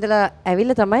 ඕමාන් ඉඳලා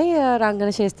ඇවිල්ලා තමයි රංගන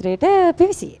ක්ෂේත්‍රයට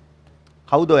පිවිසියේ.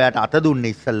 කවුද ඔයාට අත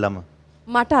දුන්නේ ඉස්සල්ලාම?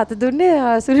 මට අත දුන්නේ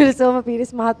සුනිල්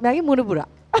සෝමපීරිස් මහත්මයාගේ මුණුබුරා.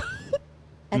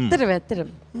 ඇත්තටම.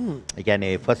 ඒ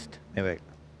කියන්නේ ෆස්ට්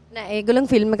නෑ ඒගොල්ලෝ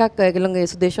ෆිල්ම් එකක් ඒගොල්ලෝගේ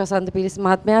සුදේශ් වසන්ත පිරිස්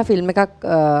මහත්මයා ෆිල්ම් එකක්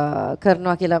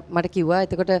කරනවා කියලා මට කිව්වා.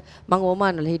 එතකොට මම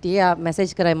ඕමාන් වල හිටියේ. ආ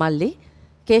මැසේජ් කරයි මල්ලි.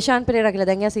 කේෂාන් පෙරේරා කියලා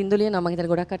දැන් එයා සින්දුලිය නම මම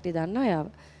හිතන්නේ ගොඩක් කට්ටිය දන්නවා එයාව.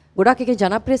 ගොඩක් එකේ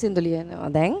ජනප්‍රිය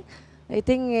සින්දුලියනවා දැන්.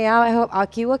 ඉතින් එයා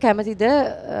කිව්වා කැමතිද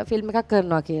ෆිල්ම් එකක්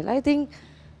කරනවා කියලා. ඉතින්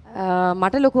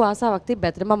මට ලොකු ආසාවක් තිබ්බ.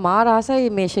 ඇත්තටම මම මාර ආසයි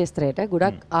මේ ශාස්ත්‍රයට.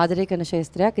 ගොඩක් ආදරය කරන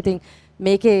ශාස්ත්‍රයක්. ඉතින්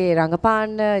මේකේ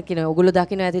රංගපාන්න කියන ඔයගොල්ලෝ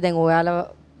දකින්න ඇති දැන් ඔයාලා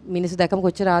මිනිස්සු දැකම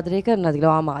කොච්චර ආදරය කරනවද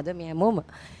කියලා ආමාද මේ හැමෝම.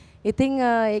 ඉතින්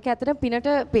ඒක ඇත්තටම පිනට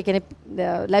කියන්නේ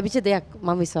ලැබිච්ච දෙයක්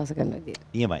මම විශ්වාස කරන විදියට.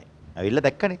 නියමයි. ඇවිල්ලා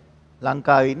දැක්කනේ.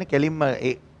 ලංකාවේ ඉන්න කෙලින්ම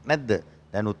නැද්ද?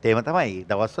 දැනුත් එහෙම තමයි.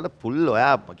 දවස්වල ෆුල්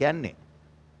ඔයා කියන්නේ.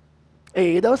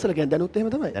 ඒ දවස්වල කියන්නේ දැනුත් එහෙම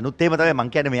තමයි. දැනුත් එහෙම තමයි. මං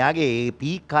කියන්නේ මෙයාගේ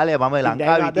පීක් කාලය මම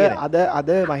ලංකාවේ හිටියේ. අද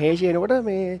මහේෂ් එනකොට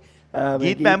මේ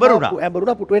ගීත් පැඹරුණා.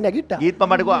 ඇඹරුණා පුටුවේ නැගිට්ටා. ගීත්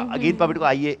පමඩකෝ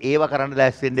අයියේ ඒව කරන්න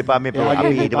ලෑස්ති වෙන්න එපා මේ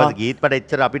අපි ඊට පස්සේ ගීත් පට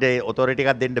එච්චර අපිට ඔතොරිටි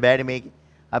එකක් දෙන්න බෑනේ මේකේ.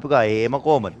 අපි කා එහෙම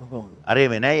කොහමද? අර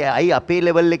එමෙ නෑ අයි අපේ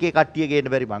ලෙවල් එකේ කට්ටිය ගේන්න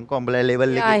බැරි මං කොම්බලා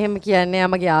ලෙවල් එකේ. එහෙම කියන්නේ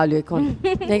මගේ යාළුවෙක් කොහොමද?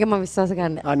 මේක මම විශ්වාස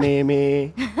කරන්නේ. අනේ මේ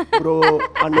බ්‍රෝ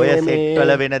අනේ ඔය සෙට්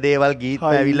වල වෙන දේවල් ගීත්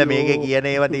ඇවිල්ලා මේකේ කියන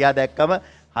ඒවා තියා දැක්කම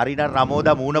හරිනම්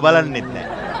රමෝදා මූණ බලන්නෙත් නෑ.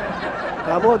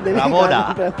 ප්‍රමෝදා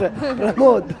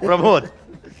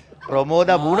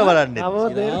මූණ බලන්නෙත්.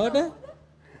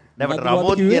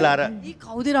 රමෝද කියලා අර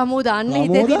කවුද රමෝද අන්න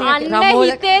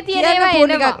හිතේ තියෙන ඒවා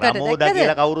එනවා. රමෝදා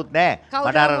කියලා කවුරුත් නෑ.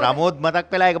 මට අර රමෝද මතක්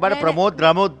වෙලා ඒක බඩ ප්‍රමෝද්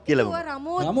කියලා වුණා.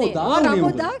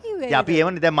 රමෝදා කිව්වේ. අපි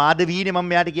එවන්නේ දැන් මාධවීනේ මම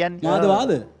මෙයාට කියන්නේ.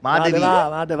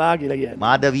 මාධවා කියලා කියන්නේ.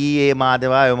 මාධවී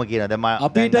මාධවා යොම කියනවා. දැන්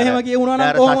අපිට එහෙම කියුණා නම්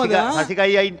කොහොමද?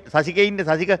 සසිකයි ඉන්නේ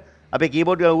සසික අපේ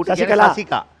කීබෝඩ් එක ඌට කියන්නේ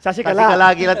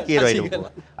සසිකලා කියලාත් කියනවා ඒක.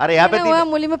 අර එයා පැත්තේ ඔයා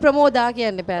මුලින්ම ප්‍රමෝදා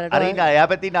කියන්නේ පැරට. අර ඉන්න එයා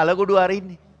පැත්තේ ඉන්න අලගොඩු අර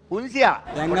ඉන්නේ. පුන්සියා.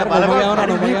 දැන් අර බලමු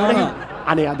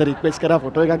අනේ අද රික්වෙස්ට් කරා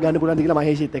ෆොටෝ එකක් ගන්න පුළුවන්ද කියලා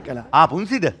මහේෂිත් එක්කලා.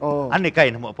 පුන්සිද? අන්න එකයි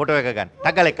ෆොටෝ එක ගන්න.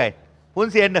 ටග්ගල එකයි.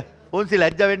 පුන්සි එන්න. පුන්සි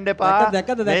ලැජ්ජ වෙන්න එපා.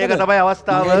 මේක තමයි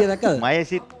අවස්ථාව.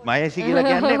 මහේෂි කියලා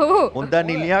කියන්නේ හොඳ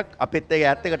නිලියක් අපෙත් එක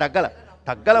ඇත්ත එක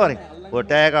ටග්ගල වරේ.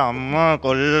 ෆොටෝ එක අම්මා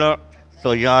කොල්ල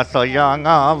සොයා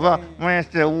ආව මේ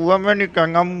සෙව්වම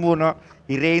නිකන් අම්බුණා.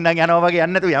 ඉරේ ඉඳන් යනවා වගේ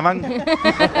යන්න නැතු යමන්.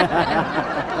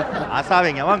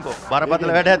 ආසාවෙන් යමන්කෝ.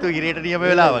 බරපතල වැඩ ඇතු ඉරේට නියම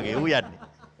වෙලා වගේ ඌ යන්නේ.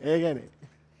 ඒ කියන්නේ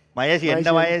මයසි එන්න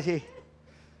මයසි.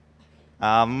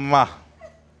 අම්මා.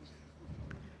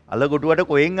 අලගොටුවට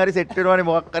කොහෙන් හරි සෙට් වෙනවනේ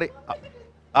මොකක් හරි.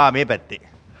 මේ පැත්තේ.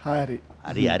 හරි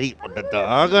පොඩ්ඩක්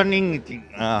දාගනින් ඉතින්.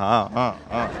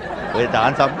 ඔය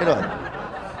ඩාන්ස් අප් කරනවද?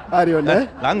 හරි ඔන්න.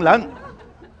 ලං.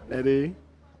 හරි.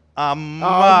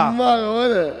 අම්මා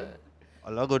ඕද?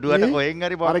 අලගොටුවට කොහෙන්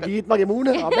හරි අර ගීත් මගේ මූණ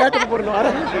අපෑටම පොරනවා අර.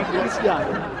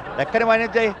 දැක්කනේ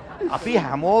මයිනජ්ජයි. අපි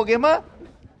හැමෝගෙම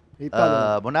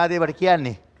මොනවාද ඒවට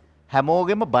කියන්නේ?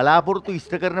 හැමෝගෙම බලාපොරොත්තු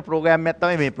ඉෂ්ට කරන ප්‍රෝග්‍රෑම් එකක්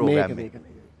තමයි මේ ප්‍රෝග්‍රෑම් එක.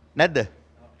 නැද්ද?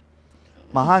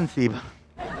 මහන්සි.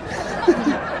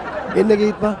 එන්න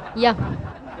ගීත් බා. යා.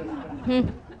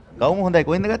 ගවුම හොඳයි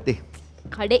කොහෙන්ද ගත්තේ?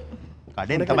 කඩේ.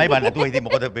 කඩෙන් තමයි බන්න නැතුව ඉතින්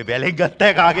මොකද බැලෙන්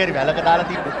ගත්තා කාගේ හරි වැලක දාලා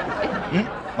තිබ්බේ.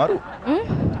 මරු.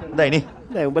 හොඳයි නේ.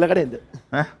 නෑ උඹලා කඩේද?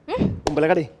 උඹලා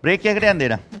කඩේ. බ්‍රේක් එකකට යන්න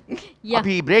දෙන්න.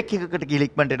 අපි බ්‍රේක් එකකට ගිහින්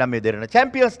ඉක්මනට එනම් මේ දෙරණ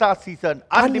චැම්පියන් ස්ටාර් සීසන්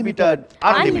අන්ලිමිටඩ්.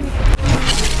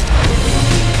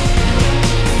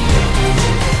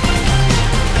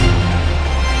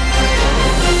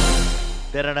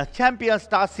 දෙරණ champion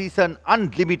star season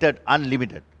unlimited.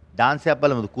 Dance එකක්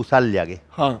බලමුද කුසල්යාගේ?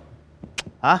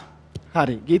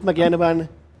 හරි ගීත්ම කියන්න බලන්න.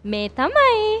 මේ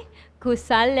තමයි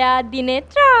කුසල්යා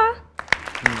දිනේත්‍රා.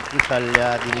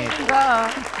 කුසල්යා දිනේත්‍රා.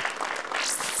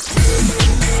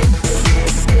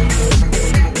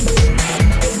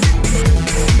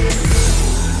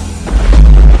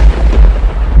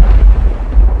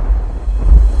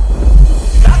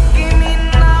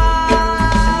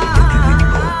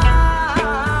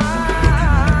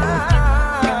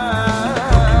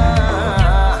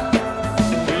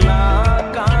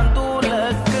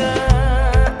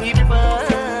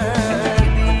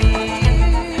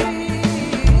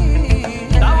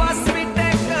 Tawas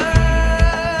vitek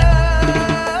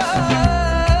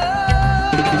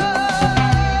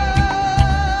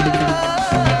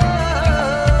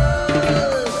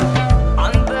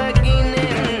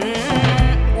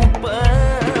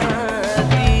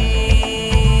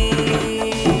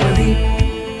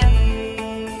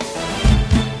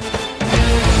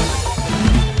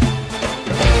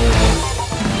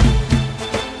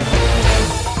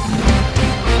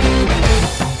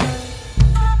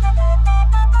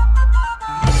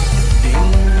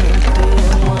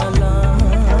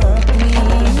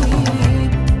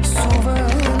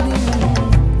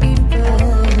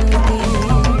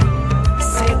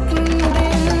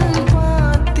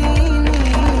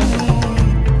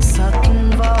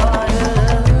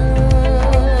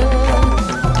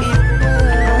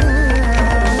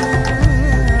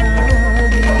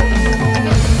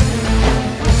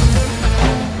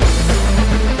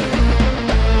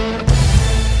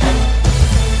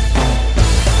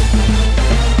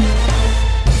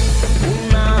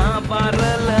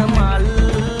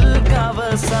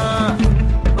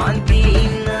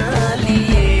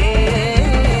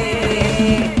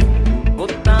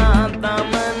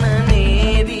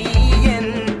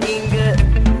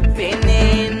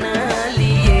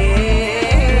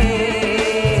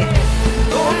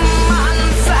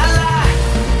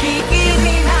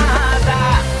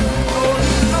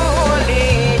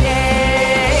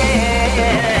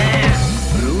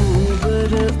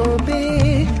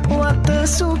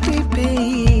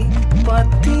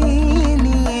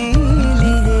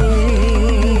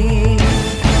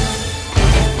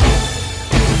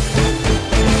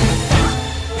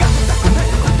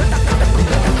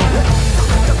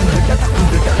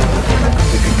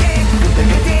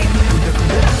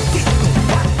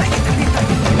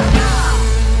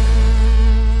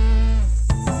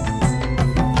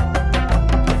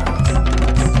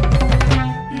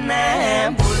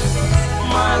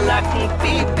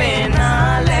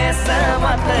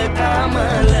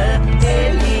කමල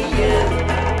එළිය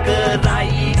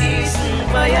කරයි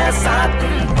විශ්වයසත්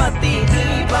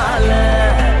පතිනිවල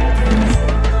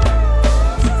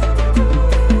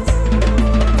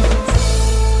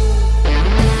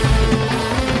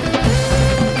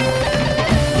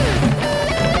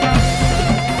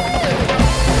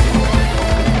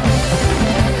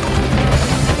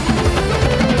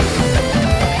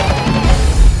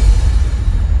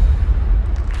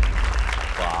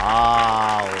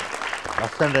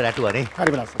ලස්සනට නැටුවනේ.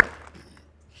 හරිම ලස්සනයි.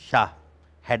 ෂා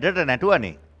හැඩට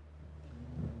නැටුවනේ.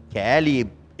 කෑලි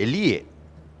එළියේ.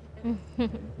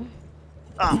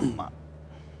 අම්මා.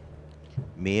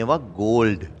 මේවා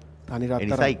ගෝල්ඩ්. තනි රත්තරන්. ඒ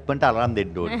නිසා ඉක්මනට අරන්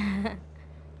දෙන්න ඕනේ.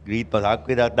 ග්‍රීත් පසක්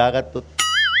වේදක් දාගත්තොත්.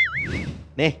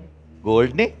 නේ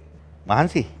ගෝල්ඩ් නේ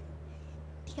මහන්සි.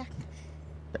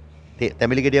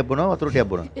 තැමිලි ගෙඩියක් බොනවා වතුර ටිකක්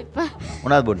බොනවා. එපා.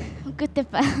 මොනවද බොන්නේ? මොකුත්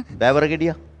එපා. බෑවර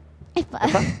ගෙඩියක්.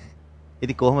 එපා.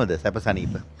 ඉතින් කොහමද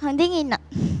සැපසනීප? හොඳින් ඉන්න.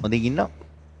 හොඳින් ඉන්නවා.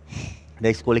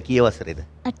 දැන් ඉස්කෝලේ කී වසරේද?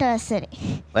 8 වසරේ.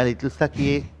 ඔයාලා ලිටල් ස්ටාර්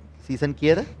කී සීසන්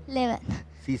කීයද? 11.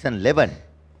 සීසන් 11.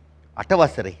 8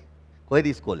 වසරේ. කොහෙද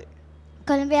ඉස්කෝලේ?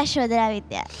 කොළඹ ශෝධරා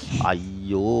විද්‍යාලය.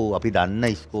 අයියෝ අපි දන්න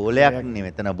ඉස්කෝලයක් නේ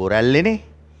මෙතන බොරැල්ලේනේ.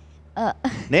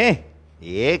 නේ?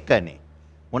 ඒකනේ.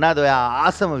 මොනවාද ඔයා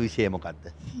ආසම විෂය මොකද්ද?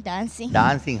 ඩාන්සින්.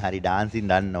 ඩාන්සින් හරි ඩාන්සින්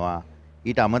දන්නවා.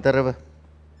 ඊට අමතරව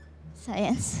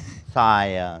සයන්ස්.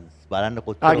 සයන්ස් බලන්න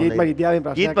කොච්චර ගීත්ම විද්‍යාවෙන්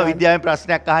ප්‍රශ්නයක් ගීත්ම විද්‍යාවෙන්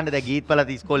ප්‍රශ්නයක් අහන්න දැන් ගීත්වලත්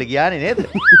ඉස්කෝලේ ගියානේ නේද?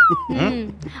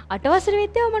 8 වසර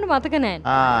විද්‍යාව මට මතක නැහැ.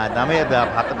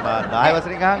 10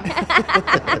 වසරෙන් අහන්නේ.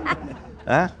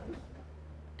 ඈ?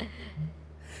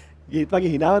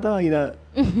 ගීත්මගේ හිනාව තමයි හිනා.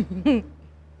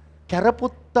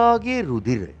 කැරපොත්තාගේ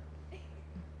රුධිරය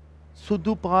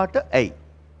සුදු පාට ඇයි?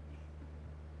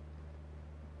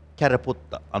 කැරපොත්ත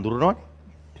අඳුරනවනේ?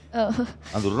 ඔව්.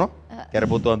 අඳුරනව?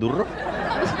 කැරපොත්ත අඳුරනව?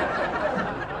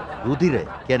 රුධිරය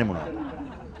කියන්නේ මොනවද?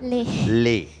 ලේ.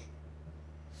 ලේ.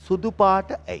 සුදු පාට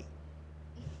ඇයි?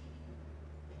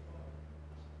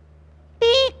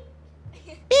 Peak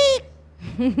peak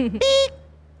peak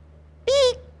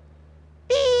peak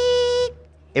peak.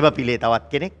 එම පිළේ තවත්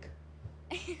කෙනෙක්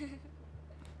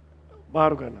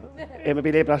බාරු කරනවා. එම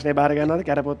පිළේ ප්‍රශ්නේ බාර ගන්නවද?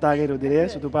 කැරපොත්තාගේ රුධිරය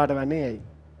සුදු පාට වන්නේ ඇයි?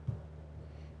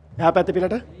 එහා පැත්තේ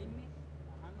පිළට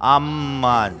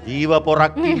අම්මා ජීව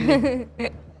පොරක්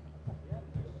ඉන්නේ.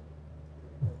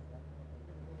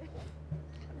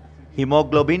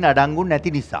 හිමෝග්ලොබින් අඩංගු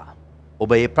නැති නිසා ඔබ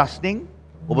මේ ප්‍රශ්نين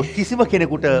ඔබ කිසිම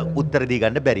කෙනෙකුට උත්තර දී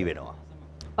ගන්න බැරි වෙනවා.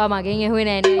 පා මගෙන් ඇහුවේ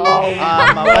නෑනේ.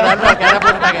 මම දන්නවා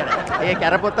කැරපොත්ත ගැන. ඒ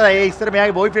කැරපොත්ත ඒ ඉස්සර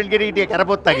මෙයාගේ බොයිෆ්‍රෙන්ඩ් කෙනෙක් හිටියේ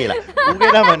කැරපොත්ත කියලා.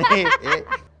 උගේ නම නේ.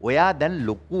 ඔයා දැන්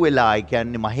ලොකු වෙලා ඒ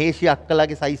කියන්නේ මහේෂි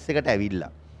අක්කලාගේ සයිස් එකට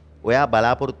ඇවිල්ලා. ඔයා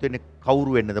බලාපොරොත්තු වෙන්නේ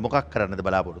කවුරු වෙන්නද? මොකක් කරන්නද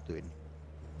බලාපොරොත්තු වෙන්නේ?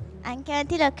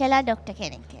 අංකවති ලොකලා ඩොක්ටර්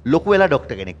කෙනෙක්. ලොකු වෙලා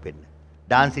ඩොක්ටර් කෙනෙක් වෙන්න.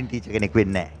 ඩාන්සින් ටීචර් කෙනෙක්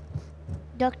වෙන්නේ නැහැ.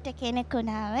 ඩොක්ටර් කෙනෙක්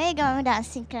වුණාම ඒ ගම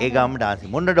ඩාන්සින් කරනවා. ඒ ගම ඩාන්සින්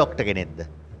මොන ඩොක්ටර් කෙනෙක්ද?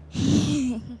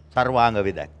 සර්වාංග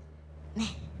වේදක්.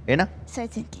 එන?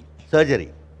 සර්ජන් කෙනෙක්. සර්ජරි.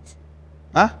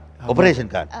 ඔපරේෂන්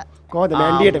කාර්ය. කොහොමද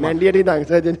මැන්ඩියට ඉඳන්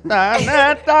සර්ජන්.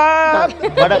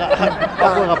 බඩ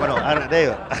කකුල කපනවා. අර දේව.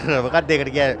 මොකක්ද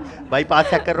ඒකට කියන්නේ? බයිපාස්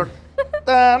එකක් කරොත්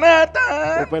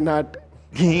ඕපන් හાર્ට්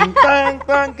ගින් ටං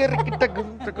ටං කරකිට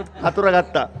හතුර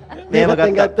ගත්තා. මේව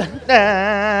ගත්තා.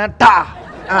 ටා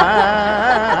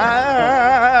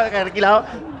කරකිලා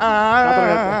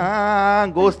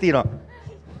ගෝස් තියනවා.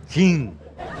 ජින්.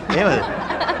 එහෙමද?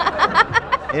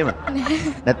 එහෙම.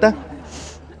 නැත්තම්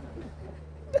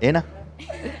එන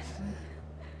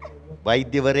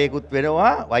වෛද්‍යවරයෙකුත්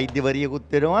වෙනවා වෛද්‍යවරියකුත්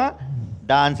වෙනවා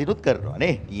ඩාන්සිනුත් කරනවා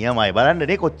නේ. නියමයි බලන්න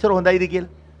නේ කොච්චර හොඳයිද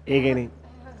කියලා. ඒකනේ.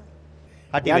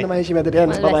 යන්න මහේෂි මැදට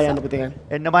යන්න බබා යන්න පුතේ ගන්න.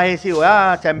 එන්න මහේෂි ඔයා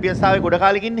චැම්පියන්ස් ආවේ ගොඩ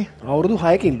කාලෙක ඉන්නේ. අවුරුදු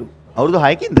 6කින්ලු. අවුරුදු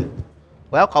 6කින්ද?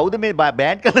 ඔයා කවුද මේ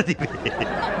බෑන්ඩ් කරලා තිබ්බේ?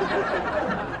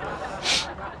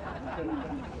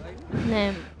 නෑ.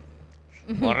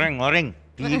 මොරෙන්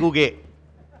ටීගුගේ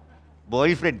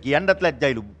බොයිෆ්‍රෙන්ඩ් කියන්නත්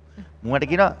ලැජ්ජයිලු. මුවට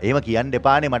කියනවා එහෙම කියන්න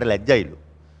එපානේ මට ලැජ්ජයිලු.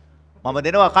 මම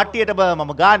දෙනවා කට්ටියට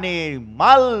මම ගානේ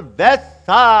මල්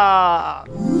වැස්සා.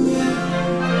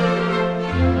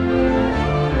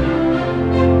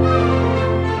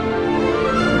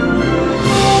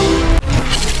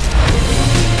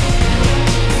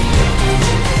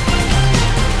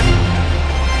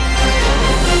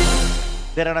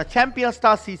 Derana Champion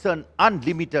Star Season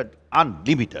Unlimited.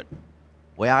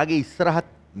 ඔයාගේ ඉස්සරහත්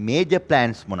major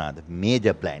plans මොනවාද?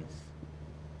 Major plans.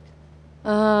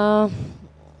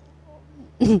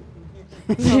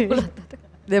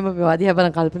 දෙම මේ වදියා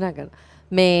බලන් කල්පනා කරන.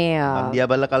 මේ වදියා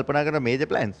බලලා කල්පනා කරන major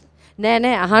plans.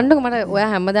 නෑ අහන්නකො මට ඔයා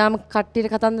හැමදාම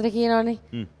කට්ටියට කතන්දර කියනවනේ.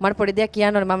 මට පොඩි දෙයක්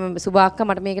කියන්න ඕනේ. මම සුභාක්ක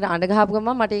මට මේකට අඬ ගහපු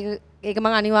ගමන් මට ඒක මම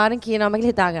අනිවාර්යෙන් කියනවා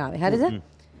කියලා හිතාගෙන ආවේ. හරිද?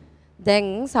 දැන්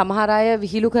සමහර අය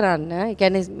විහිළු කරන්න, ඒ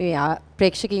කියන්නේ මේ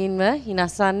ප්‍රේක්ෂකීන්ව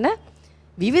හිනස්සන්න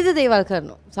විවිධ දේවල්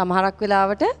කරනවා. සමහරක්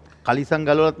වෙලාවට කලිසම්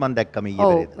ගලවලත් මම දැක්කම ඊයේ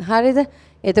පෙරේද. හරිද?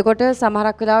 එතකොට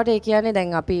සමහරක් වෙලාවට ඒ කියන්නේ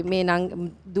දැන් අපි මේ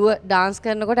දුව ඩාන්ස්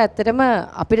කරනකොට ඇත්තටම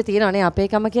අපිට තියෙනවානේ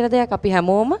අපේකම කියලා දෙයක්. අපි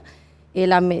හැමෝම ඒ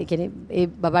ළමයි කියන්නේ ඒ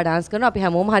බබා ඩාන්ස් කරනවා අපි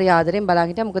හැමෝම හරි ආදරෙන් බලන්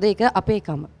හිටියා. මොකද ඒක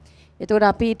අපේකම. එතකොට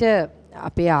අපිට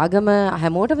අපේ ආගම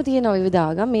හැමෝටම තියෙනවා විවිධ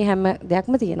ආගම් මේ හැම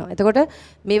දෙයක්ම තියෙනවා. එතකොට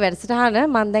මේ වැඩසටහන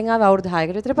මම දැන් ආව අවුරුදු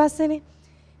 6කට විතර පස්සේනේ.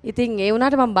 ඉතින් ඒ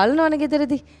වුණාට මම බලනවනේ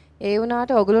ගෙදරදී. ඒ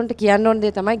වුණාට ඔයගොල්ලන්ට කියන්න ඕන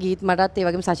දේ තමයි ගීත් මටත් ඒ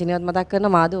වගේම සචිනියවත් මතක් කරන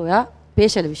මාද ඔයා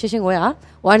ස්පෙෂල් විශේෂයෙන් ඔයා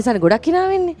නිසානේ ගොඩක් hina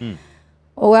වෙන්නේ.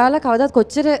 ඔයාලා කවදාවත්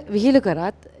කොච්චර විහිළු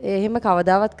කරත් එහෙම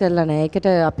කවදාවත් කරලා නැහැ. ඒකට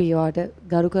අපි ඔයාට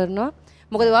ගරු කරනවා.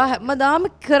 මොකද ඔයා හැමදාම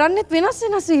කරන්නේත් වෙනස්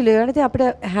විහිළු. ඒ වගේ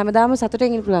අපිට හැමදාම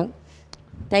සතුටින් ඉන්න පුළුවන්.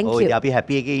 Thank you. ඔය අපි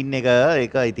හැපි එකේ ඉන්න එක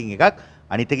ඒක ඉතින් එකක්.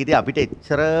 අනිත් එක ඉතින් අපිට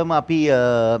එච්චරම අපි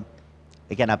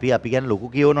ඒ කියන්නේ අපි ගැන ලොකු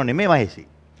කියවනෝ නෙමෙයි මහේෂි.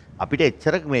 අපිට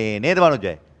එච්චර මේ නේද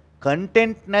මනෝජය?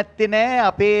 කන්ටෙන්ට් නැත්තේ නෑ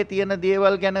අපේ තියෙන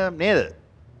දේවල් ගැන නේද?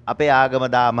 අපේ ආගම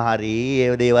දාම හරි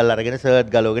ඒ දේවල් අරගෙන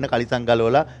සර්ට් ගලවගෙන කලිසම්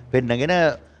ගලවලා පෙන්නගෙන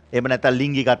එහෙම නැත්නම්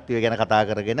ලිංගිකත්වය ගැන කතා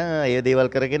කරගෙන ඒ දේවල්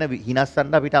කරගෙන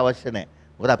හිනස්සන්න අපිට අවශ්‍ය නෑ.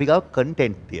 මොකද අපි ගාව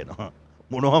කන්ටෙන්ට් තියෙනවා.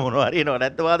 මොනවා හරි එනවා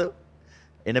නැත්ද වාද?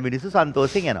 එන මිනිස්සු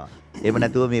සන්තෝෂෙන් යනවා. එහෙම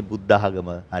නැතුව මේ බුද්ධ ආගම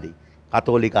හරි,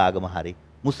 කතෝලික ආගම හරි,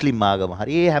 මුස්ලිම් ආගම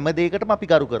හරි මේ හැම දෙයකටම අපි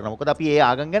කරු කරනවා. මොකද අපි ඒ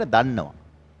ආගම් ගැන දන්නවා.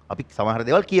 අපි සමහර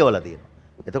දේවල් කියවලා තියෙනවා.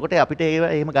 එතකොට අපිට ඒව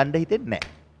එහෙම ගන්න හිතෙන්නේ නැහැ.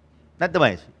 නැද්ද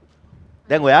මහේෂ්?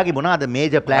 දැන් ඔයාගේ මොනවාද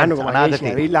මේජර් ප්ලෑන්ස්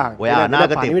අනාගතේ? ඔයා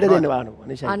අනාගතේ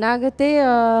අනාගතේ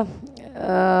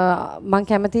මං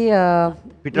කැමති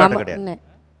පිටරටකට යන්න.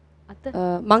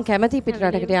 මං කැමති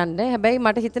පිටරටකට යන්න. හැබැයි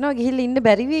මට හිතෙනවා ගිහිල්ලා ඉන්න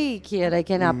බැරි වෙයි කියලා. ඒ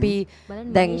කියන්නේ අපි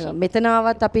දැන් මෙතන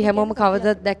ආවත් අපි හැමෝම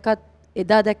කවදද දැක්කත්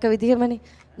එදා දැක්ක විදිහමනේ.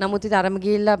 නමුත් ඉතින් අරම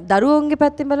ගිහිල්ලා දරුවෝන්ගේ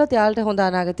පැත්තෙන් බලුවොත් යාළුවට හොඳ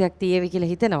අනාගතයක් තියෙවි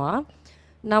කියලා හිතෙනවා.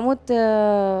 නමුත්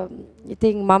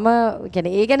ඉතින් මම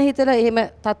කියන්නේ ඒ ගැන හිතලා එහෙම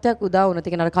තත්ත්වයක් උදා වුණොත්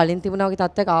ඒ කියන්නේ අර කලින් තිබුණා වගේ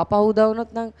තත්ත්වයක් ආපහු උදා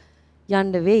වුණොත් නම්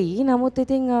යන්න වෙයි. නමුත්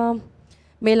ඉතින්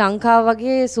මේ ලංකාව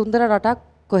වගේ සුන්දර රටක්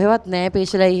කොහෙවත් නැහැ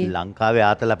පේශලයි. ලංකාවේ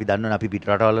ආතල් අපි දන්නවනේ අපි පිට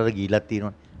රටවල වල ගිහිල්ලා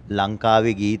තියෙනවනේ.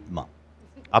 ලංකාවේ ගීත්ම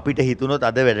අපිට හිතුනොත්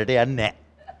අද වැඩට යන්නේ නැහැ.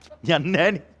 යන්නේ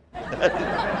නැහනේ.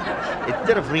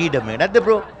 එච්චර ෆ්‍රීඩම් එක නැද්ද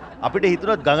බ්‍රෝ? අපිට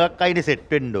හිතුනොත් ගඟක් අයිනේ සෙට්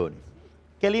වෙන්න ඕනේ.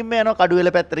 කෙලින්ම යනවා කඩුවෙල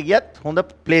පැත්තට ගියත් හොඳ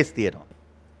ප්ලේස් තියෙනවා.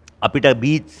 අපිට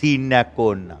බීච් සීන් එකක්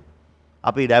ඕන නම්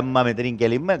අපි දැම්මා මෙතනින්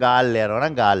කෙලින්ම ගාල්ල යනවා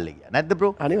නම් ගාල්ලේ ගියා. නැද්ද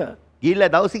බ්‍රෝ? අනිවා.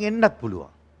 ගිහිල්ලා දවසින් එන්නත්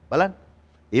පුළුවන්. බලන්න.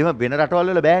 එහෙම වෙන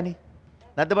රටවල් වල බෑනේ.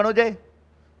 නැද්ද මනෝජය?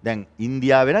 දැන්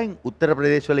ඉන්දියාවේ නම් උත්තර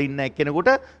ප්‍රදේශ වල ඉන්න එක්කෙනෙකුට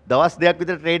දවස් දෙකක්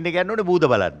විතර ට්‍රේන් එක යන්න ඕනේ බූද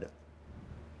බලන්න.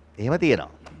 එහෙම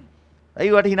තියෙනවා.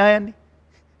 ඇයි වට hina යන්නේ?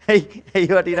 ඇයි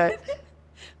වට hina යන්නේ?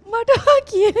 මට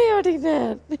කියන්නේ වට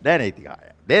නෑ නෑ ඉතින්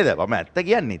නේද? මම ඇත්ත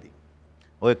කියන්නේ ඉතින්.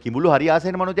 ඔය කිඹුළු හරි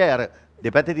ආසෙන මනෝජය අර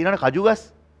දෙපැත්තේ තියෙනවනේ කජු ගස්.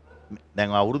 දැන්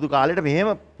අවුරුදු කාලෙට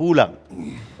මෙහෙම පූලම්.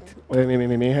 ඔය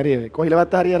මේ හරිය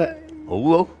කොහිලවත් හරිය අර ඔව්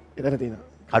ඔව්. එතන තියෙනවා.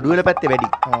 කඩුවෙල පැත්තේ වැඩි.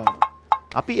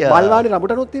 අපි මල්වානේ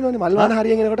රඹුටනුත් තියෙනවනේ මල්වාන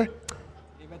හරියෙන් එනකොට.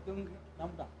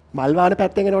 මල්වාන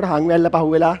පැත්තෙන් එනකොට හංවැල්ල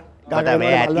පහුවෙලා ගාගා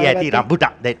ඇති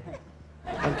රඹුටා දැන්.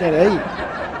 අන්කේ ඇයි?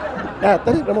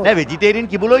 නෑ වෙජිටේරියන්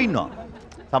කිඹුලෝ ඉන්නවා.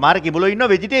 සමහර කිඹුලෝ ඉන්නවා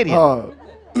වෙජිටේරියන්.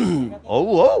 ඔව්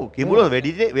ඔව් කිඹුලෝ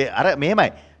අර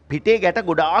මෙහෙමයි. පිටේ ගැට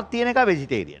ගොඩාක් තියෙන එක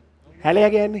වෙජිටේරියන්. හැලයා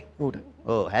කියන්නේ ඌට.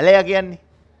 ඔව් හැලයා කියන්නේ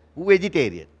ඌ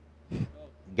වෙජිටේරියන්.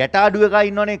 ගැට අඩු එකා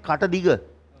ඉන්නවනේ කට දිග.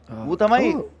 ඌ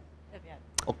තමයි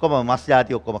ඔක්කොම මස්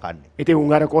ಜಾති ඔක්කොම කන්නේ. ඉතින්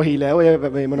උන් අර කොහිල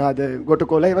ඔය මොනවාද ගොටු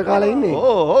කොළ ඒව කාලා ඉන්නේ.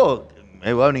 ඕ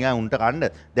ඒව නිකන් උන්ට කන්න.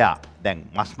 දැන්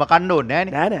මස්ම කන්න ඕනේ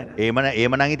නෑනේ. නෑ.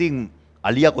 එහෙමනම් ඉතින්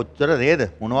අලියා කොච්චර නේද?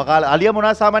 මොනවා කාලා අලියා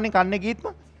මොනවා සාමාන්‍යයෙන් කන්නේ කීත්ම?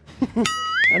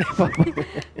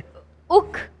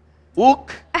 උක්.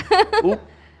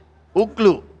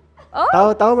 උක්ලු.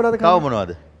 තව මොනවද? තව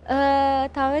මොනවද?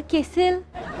 තව කෙසෙල්.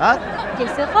 හා?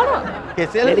 කෙසෙල් කනවා.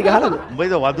 කෙසෙල් එලි ගහලාද?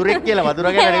 උඹද වදුරෙක් කියලා වදුර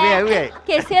ගැන නෙමෙයි ඇහුවේ.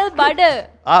 කෙසෙල් බඩ.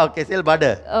 කෙසෙල් බඩ.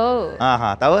 ඔව්.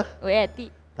 තව? ඔය ඇති.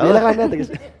 තව කන්නේ නැද්ද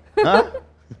කෙසෙල්?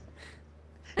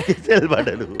 කෙසෙල්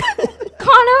බඩලු.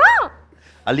 කනවා.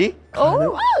 අලි? ඔව්.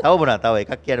 තව මොනවද? තව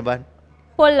එකක් කියන්න බෑ.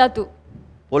 පොල්ලතු.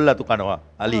 පොල්ලතු කනවා.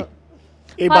 අලි.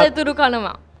 පළතුරු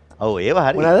කනවා. ඔව් ඒව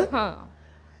හරි. මොනවද?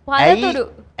 පළතුරු.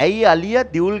 ඇයි අලියා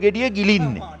දියුල් ගෙඩිය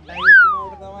ගිලින්නේ?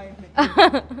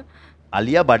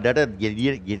 අලියා බඩට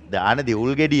ගෙඩිය දාන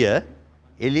දියුල් ගෙඩිය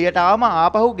එළියට ආවම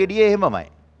ආපහු ගෙඩිය එහෙමමයි.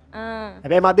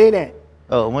 හැබැයි මදේ නෑ.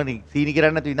 ඔව් මම සීනි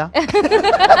කරන්නේ නැතු ඉඳා.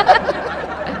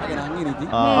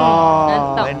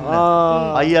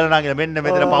 අයියලා නංගිලා මෙන්න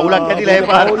මෙතන පවුලක් ඇදිලා ඒ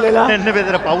පාර. මෙන්න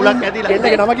මෙතන පවුලක් ඇදිලා.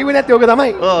 කෙල්ලගේ නම කිව්වේ නැත්තේ ඕක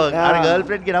තමයි. ඔව් අර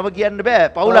ගර්ල්ෆ්‍රෙන්ඩ් ගේ නම කියන්න බෑ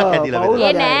පවුලක් ඇදිලා මෙතන.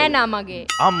 ඒ නෑ නමගේ.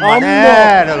 අම්මා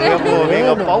නෑ මේක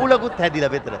පවුලකුත්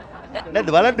හැදිලා මෙතන. නැද්ද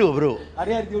බලන්න බ්‍රෝ.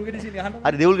 හරි හරි දියුල් ගෙඩි සීනි අහන්න.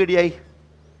 හරි දෙවුල් ගෙඩියයි.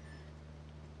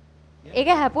 ඒක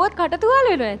හැපුවොත් කට තුවාල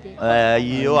වෙනවා ඇති.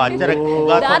 අයියෝ අච්චර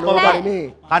උගත්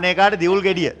කන එකාට දියුල්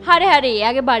ගෙඩිය. හරි හරි.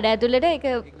 එයාගේ බඩ ඇතුළට ඒක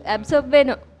ඇබ්සොබ්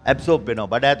වෙනවා. ඇබ්සෝබ් වෙනවා.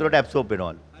 බඩ ඇතුළට ඇබ්සෝබ්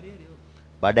වෙනවලු.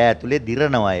 බඩ ඇතුලේ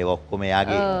දිරනවා ඒ ඔක්කොම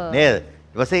යාගේ නේද?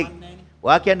 ඊට පස්සේ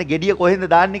ඔයා කියන්නේ ගෙඩිය කොහෙන්ද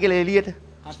දාන්නේ කියලා එළියට?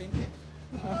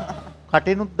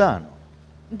 කටෙනුත් දානවා.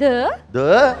 ද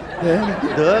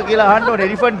කියලා අහන්න ඕනේ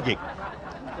එලිෆන්ට් ගෙක්.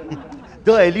 ද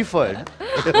එලිෆන්ට්.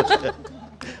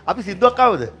 අපි සිද්ධාක්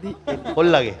ආවද?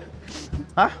 කොල්ලගේ.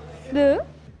 හා?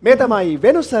 මේ තමයි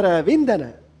වෙනුසර වින්දන.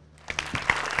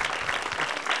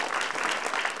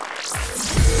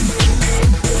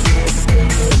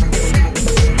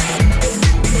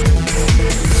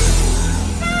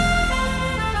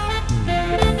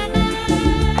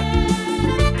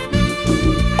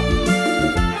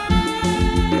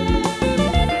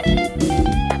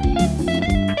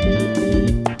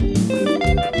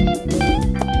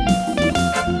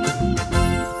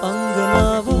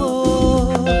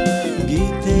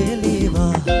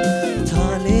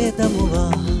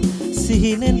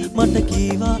 මට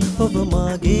කීවා ඔබ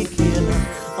මාගේ කියලා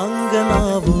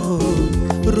අංගනාවෝ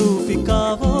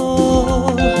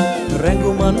රූපිකාවෝ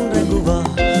රැඟුමන් රැඟුවා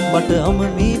මට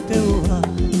අමමී පෙව්වා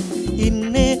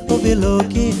ඉන්නේ ඔබේ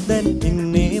ලෝකේ දැන්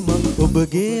ඉන්නේ මම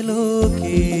ඔබගේ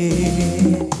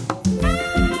ලෝකේ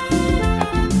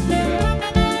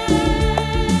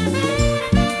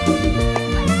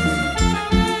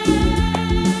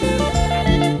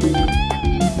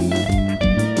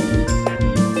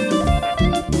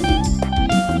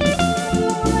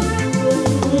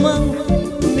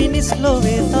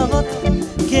ලොවේ තවත්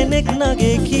කෙනෙක්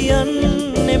නගේ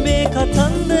කියන්නේ මේ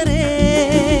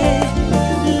කතන්දරේ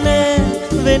නෑ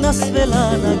වෙනස්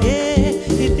වෙලා නගේ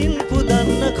ඉතින්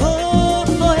පුදන්නකෝ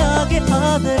ඔයාගේ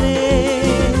ආදරේ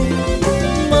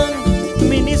මං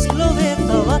මිනිස් ලොවේ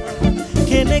තවත්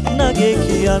කෙනෙක් නගේ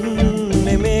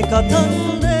කියන්නේ මේ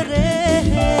කතන්දරේ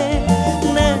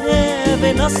නෑ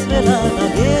වෙනස් වෙලා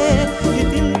නගේ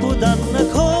ඉතින්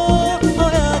පුදන්නකෝ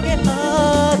ඔයාගේ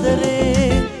ආදරේ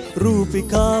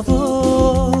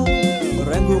රූපිකාවෝ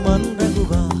රැඟුමන්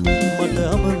රැඟුවා මට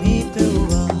අමමී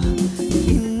පෙව්වා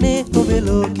ඉන්නේ ඔබේ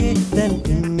ලෝකේ දැන්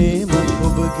ඉන්නේ මම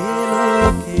ඔබගේ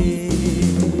ලෝකේ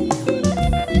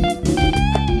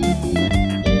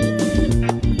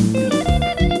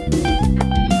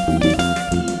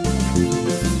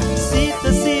සීත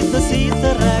සීත සීත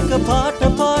රැක පාට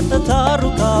පාට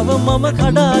තාරුකාව මම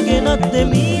කඩාගෙනත්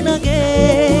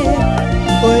දෙමීනගේ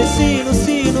ඔය සීනු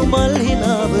සීනු මල්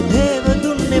හිනාව දේව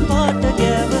දුන්නේ පාට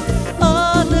ගෑව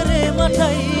ආදරේ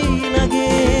මටයි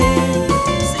නගේ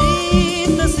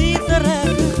සීත සීත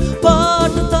රැක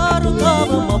පාට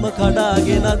තාරුකාව මම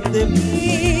කඩාගෙනත්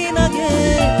දෙමී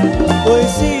නගේ ඔය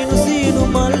සීනු සීනු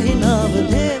මල් හිනාව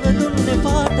දේව දුන්නේ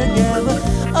පාට ගෑව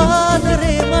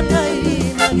ආදරේ මටයි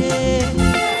නගේ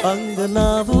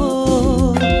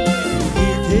අංගනාවෝ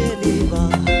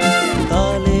ගීතේලිවා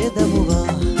තාලේ දමුවා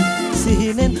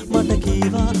සිහිනෙන් මට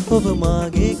කීවා ඔබ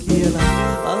මාගේ කියලා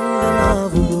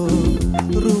අංගනාවෝ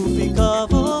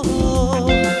රූපිකාවෝ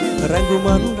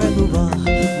රැඟුමන් රැඟුවා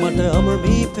මට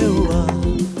අමමී පෙව්වා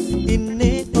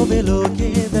ඉන්නේ ඔබේ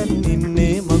ලෝකේ දැන්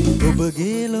ඉන්නේ මං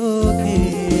ඔබගේ ලෝකේ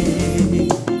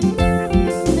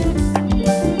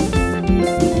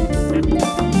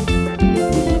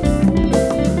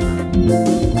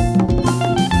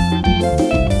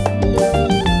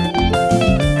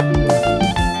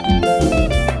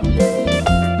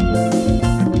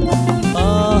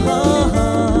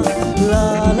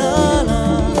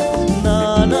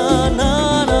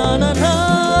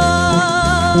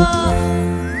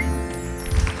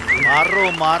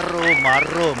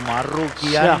මරු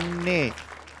කියන්නේ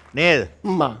නේද?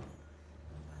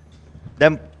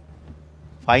 දැන්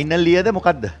ෆයිනල් ඉයර්ද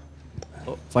මොකද්ද?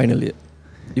 ෆයිනල් ඉයර්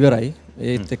ඉවරයි.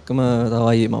 ඒත් එක්කම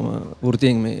තවයි මම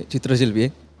වෘත්තියෙන් මේ චිත්‍ර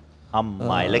ශිල්පියෙක්.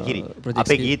 අම්මා එලකිරි.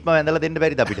 අපේ ගීත්ම වැඳලා දෙන්න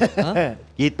බැරිද අපිට?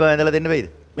 ගීත්ම වැඳලා දෙන්න බැයිද?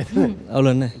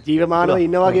 අවුලක් නැහැ. ජීවමානව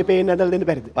ඉන්න වගේ පේන්න ඇදලා දෙන්න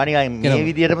බැරිද? පණිගයි මේ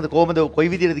විදියටමද කොහමද කොයි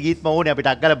විදියටද ගීත්ම ඕනේ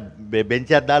අපිට අක්කලා බෙන්ච්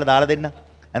එකක් දාලා දෙන්න.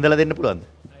 ඇඳලා දෙන්න පුළුවන්ද?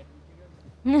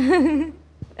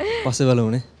 පස්සේ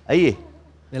බලමුනේ. අයියේ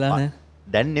වෙලා නැහැ.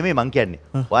 දැන් නෙමෙයි මං කියන්නේ.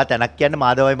 ඔයා තැනක් කියන්නේ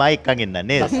මාදවයි මායි එක්කන් එන්න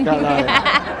නේද?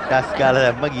 ටස් කාලා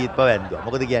දැම්ම ගීත්ම වැන්දුවා.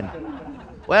 මොකද කියන්නේ?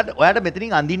 ඔයාට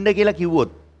මෙතනින් අඳින්න කියලා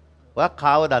කිව්වොත් ඔයා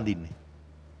කාවද අඳින්නේ?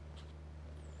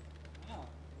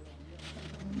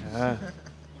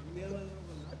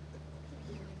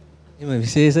 එම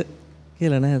විශේෂ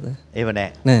කියලා නැහැද? ඒව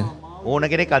නෑ. නෑ. ඕන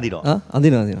කෙනෙක් අඳිනවා.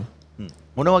 අඳිනවා.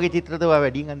 මොන වගේ චිත්‍රද ඔයා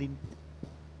වැඩියෙන් අඳින්නේ?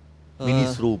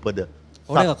 මිනිස් රූපද?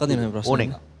 ඕන එකක් අඳිනවා ප්‍රශ්න. ඕන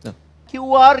එක.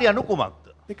 QR යනු කුමක්ද?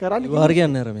 වාර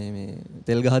කියන්නේ අර මේ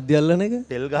තෙල් ගහද්දි අල්ලන එක.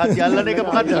 තෙල් ගහද්දි අල්ලන එක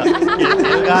මොකද්ද?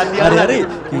 තෙල් ගහද්දි අල්ලන. හරි.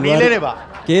 උනීලේ නේ බා.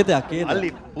 කේතයක්. අල්ලි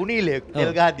උනීලේ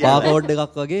තෙල් ගහද්දි අල්ලන. පාකෝඩ්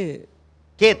එකක් වගේ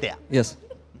කේතයක්. yes.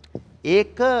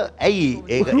 ඒක ඇයි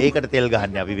ඒකට තෙල්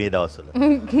ගහන්නේ අපි මේ දවස්වල?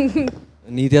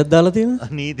 නීතියක් දාලා තියෙනවා.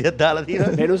 නීතියක් දාලා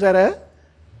තියෙනවා. මෙනුසර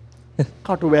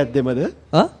කටු වැද්දෙමද?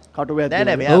 හා? කටු වැද්ද. නෑ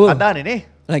නෑ මෙයා කඳානේ නේ.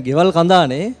 නෑ ගෙවල්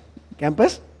කඳානේ.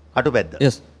 කැම්පස් කටු වැද්ද.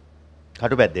 yes.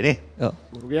 කටු වැද්දේ නේ. ඔව්.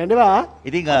 මුරු කියන්නේවා.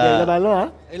 ඉතින් එළ බලනවා.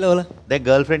 එළවල. දැන්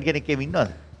ගර්ල්ෆ්‍රෙන්ඩ් කෙනෙක් එමු ඉන්නවද?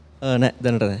 නෑ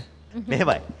දැනට නෑ.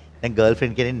 මෙහෙමයි. දැන්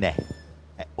ගර්ල්ෆ්‍රෙන්ඩ් කෙනෙක් නෑ.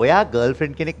 ඔයා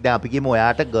ගර්ල්ෆ්‍රෙන්ඩ් කෙනෙක් දැන් අපි කියමු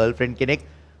ඔයාට ගර්ල්ෆ්‍රෙන්ඩ් කෙනෙක්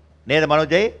නේද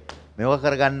මනෝජයි? මේව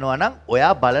කරගන්නවා නම්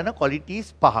ඔයා බලන ක්වොලිටිස්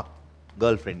 5ක්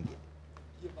ගර්ල්ෆ්‍රෙන්ඩ්ගේ.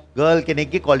 ගර්ල්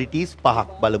කෙනෙක්ගේ ක්වොලිටිස් 5ක්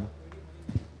බලමු.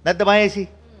 නැද්ද මහේෂි?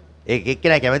 ඒක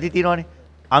එක්කෙනා කැමති තියනවනේ.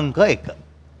 අංක 1.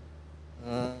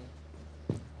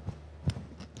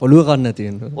 ඔළුව කන්න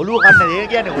තියෙනවා. ඔළුව කන්න ඒ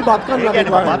කියන්නේ බත් කරනවා.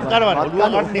 ඔළුව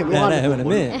කන්නේ නෑ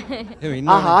නෙමෙයි. එහෙම ඉන්න.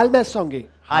 හාල් මැස්සොන්ගේ.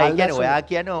 ඒ කියන්නේ ඔයා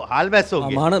කියන්නේ හාල්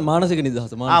මැස්සෝගේ. මානසික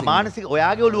නිදහස මානසික. මානසික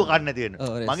ඔයාගේ ඔළුව කන්න තියෙනවා.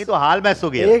 මං හිතුවා හාල් මැස්සෝ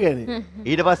කියලා. ඒකනේ.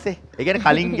 ඊට පස්සේ ඒ කියන්නේ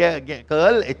කලින්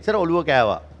කර්ල් එච්චර ඔළුව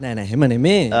කෑවා. නෑ නෑ එහෙම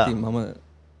නෙමෙයි. ඉතින් මම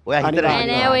ඔයා හිතර නෑ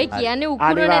නෑ ඔය කියන්නේ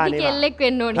උකුරු නැති කෙල්ලෙක්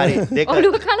වෙන්න ඕනේ. හරි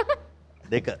ඔළුව කනවා.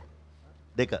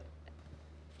 දෙක.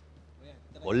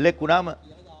 ඔල්ලෙක් වුණාම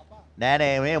නෑ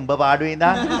නෑ මේ උඹ පාඩුවේ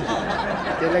ඉඳන්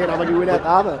කෙල්ලගේ නම කිව්වේ නෑ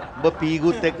තාම. උඹ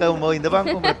පීගුත් එක්ක උඹ ඉඳපන්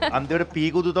උඹ අන්තිමට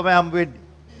පීගුතු තමයි හම්බ වෙන්නේ.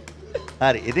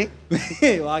 හරි ඉතින්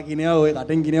වා කිනවා ඔය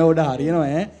කටෙන් කිනවා උඩ හරියනවා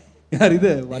ඈ. හරිද?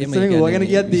 වරිස්සමෙන් ඕගෙන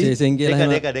කියද්දි විශේෂයෙන් කියලා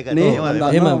දෙක එහෙම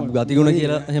ගතිගුණ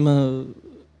කියලා එහෙම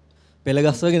පෙළ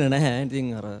ගස්වගෙන නැහැ. ඉතින්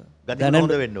අර ගතිගුණ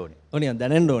හොඳ වෙන්න ඕනේ. ඕනිය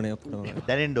දැනෙන්න ඕනේ ඔක්කොම.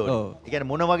 දැනෙන්න ඕනේ. ඒ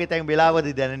කියන්නේ මොන වගේ තැන්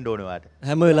වෙලාවදී දැනෙන්න ඕනේ වාට.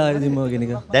 හැම වෙලාවෙදීම වගේ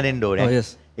නිකන් දැනෙන්න ඕනේ. ඔව් yes.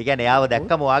 ඒ කියන්නේ යාව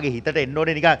දැක්කම ඔයාගේ හිතට එන්න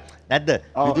ඕනේ නිකන් නැද්ද?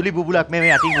 විදුලි බුබුලක් මේ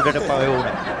යටින් උඩට පව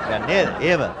වුණා. නේද?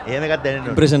 එහෙම එකක් දැනෙන්න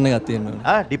ඕනේ. ඉම්ප්‍රෙෂන් එකක් තියෙන්න ඕනේ.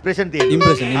 ආ ડિප්‍රෙෂන් තියෙන්න.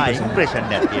 ඉම්ප්‍රෙෂන්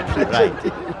එකක් තියෙන්න. රයිට්.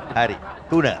 හරි.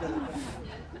 3.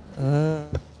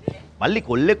 මල්ලි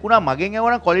කොල්ලෙක් වුණා මගෙන්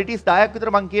ඇහුවා නම් ක්වොලිටිස් 10ක් විතර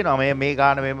මං කියනවා මේ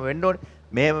ගාන මෙහෙම වෙන්න ඕනේ.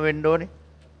 මෙහෙම වෙන්න ඕනේ.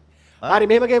 හරි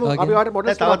මෙහෙම ගේමු. අපි වාට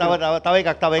මොඩල්ස් තව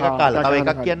එකක් කාලා. තව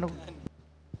එකක් කියන්නකෝ.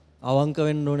 අවංක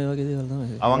වෙන්න ඕනේ වගේ දේවල් තමයි.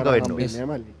 අවංක වෙන්න ඕනේ. ඒ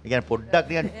කියන්නේ පොඩ්ඩක්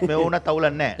නිකන් මේ වුණත්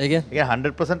අවුලක් නැහැ. ඒ කියන්නේ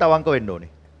 100% අවංක වෙන්න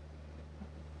ඕනේ.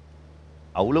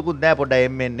 අවුලකුත් නැහැ පොඩ්ඩක්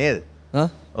එම්මෙන් නේද? හා?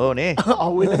 ඕ නේ.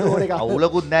 අවුවෙන්න ඕන එකක්.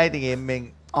 අවුලකුත් නැහැ ඉතින් එම්මෙන්.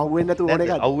 අවුවෙන්න නැතුව ඕන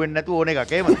එකක්. අවුවෙන්න නැතුව ඕන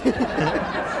එකක් එහෙම.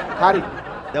 හරි.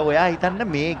 දැන් ඔයා හිතන්න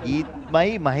මේ ගීත්මයි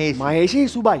මහේෂි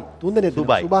සුබයි. තුන්දෙනෙක්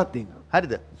සුබාත් තියෙනවා.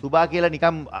 හරිද? සුබා කියලා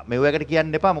නිකන් මෙව එකට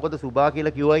කියන්න එපා. මොකද සුබා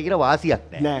කියලා කිව්වයි කියලා වාසියක්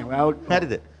නැහැ. නෑ. ඔයා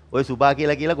හරිද? ඔය සුබා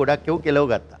කියලා ගොඩක් කෙව් කෙලව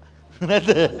ගත්තා. නැද්ද?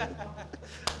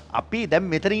 අපි දැන්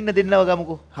මෙතන ඉන්න දෙන්නව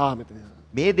ගමුකෝ. හා මෙතන.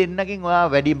 මේ දෙන්නකින් ඔයා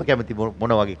වැඩිම කැමති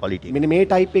මොන වගේ ක්වොලිටි එක? මෙන්න මේ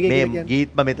ටයිප් එකේ කියලා කියන්නේ. මේ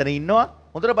ගීත්ම මෙතන ඉන්නවා.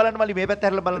 හොඳට බලන්න මල්ලි මේ පැත්ත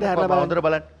හැරලා බලන්න. හොඳට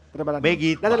බලන්න. මේ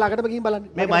ගීත්. නැද ළඟටම ගිහින් බලන්න.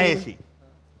 මේ මහේෂි.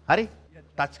 හරි?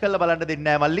 ටච් කරලා බලන්න දෙන්නේ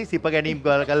නැහැ මල්ලි. සිප ගැනීම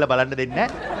කරලා බලන්න දෙන්නේ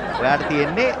නැහැ. ඔයාට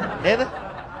තියෙන්නේ නේද?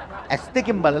 ඇස්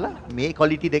දෙකෙන් බලලා මේ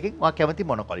ක්වොලිටි දෙකෙන් ඔයා කැමති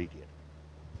මොන ක්වොලිටියද?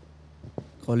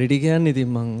 ක්වොලිටි කියන්නේ ඉතින්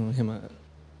මං එහෙම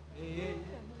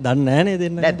දන්නේ නැහැ නේද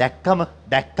දෙන්න. නෑ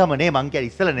දැක්කම නේ මං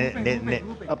කියන්නේ ඉස්සලා නේ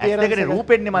ඇස් දෙකනේ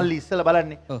රූපෙන්නේ මල්ලි ඉස්සලා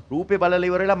බලන්නේ. රූපේ බලලා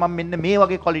ඉවරලා මම මෙන්න මේ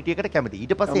වගේ ක්වොලිටි එකකට කැමති.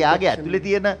 ඊට පස්සේ යාගේ ඇතුලේ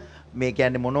තියෙන මේ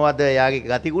කියන්නේ මොනවද යාගේ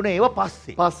ගතිගුණ ඒව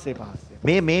පස්සේ.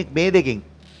 මේ දෙකෙන්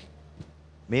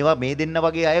මේවා මේ දෙන්න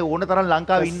වගේ අය ඕන තරම්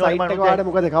ලංකාවේ ඉන්නවා මම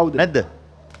මොකද කවුද? නැද්ද?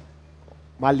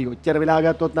 මල්ලි ඔච්චර වෙලා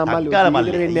ගත්තොත් නම් මල්ලි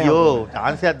වෙන්නේ අයියෝ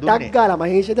chance එකක් දුන්නේ. ටක් ගාලා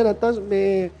මහේෂද නැත්තම්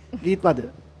මේ ගීත්මද?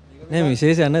 නෑ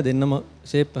විශේෂයක් නෑ දෙන්නම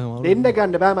ෂේප් එකම දෙන්න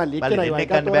ගන්න බෑ මල්ලි එක්කනයි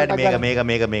ගන්න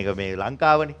බෑනේ මේක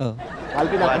ලංකාවනේ. ඔව්.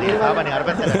 කල්පනා සාමාන්‍ය අර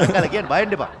පැත්තට ලංකාවල කියන්න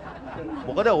බයෙන්න එපා.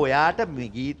 මොකද ඔයාට මේ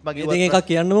ගීත්ම කිව්වොත් මේ දෙකෙන් එකක්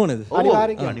කියන්න ඕනේද?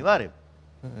 අනිවාර්යෙන්.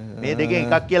 මේ දෙකෙන්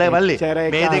එකක් කියලා මල්ලි.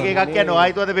 මේ දෙකෙන් එකක් කියන්නේ ඔයා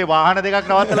හිතුවද මේ වාහන දෙකක්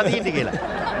නවත්තලා තියෙන්නේ කියලා.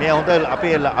 මේ හොඳ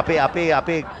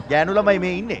අපේ ගෑනු ළමයි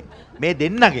මේ ඉන්නේ. මේ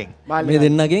දෙන්නගෙන්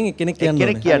එක්කෙනෙක් කියන්න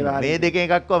මේ දෙකෙන්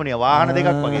එකක් වමනේ වාහන දෙකක්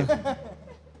වගේ.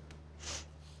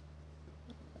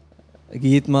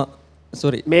 ගීත්ම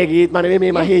සොරි මේ ගීත්ම නෙවෙයි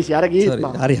මේ මහේෂි අර ගීත්ම.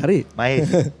 හරි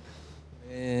මහේෂි.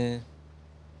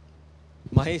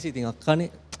 මහේෂි ඉතින් අක්කනේ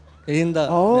එහෙන්ද අර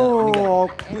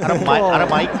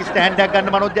මයික් ස්ටෑන්ඩ් එකක් ගන්න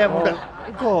මනෝජ්ජය මුඩ.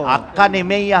 අක්කා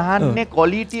නෙමෙයි අහන්නේ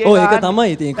ක්වොලිටි එක. ඔව් ඒක තමයි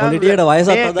ඉතින් ක්වොලිටි එකට වයසත්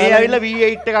අදාළයි. මේ ඇවිල්ලා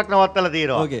V8 එකක් නවත්තලා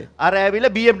තියෙනවා. අර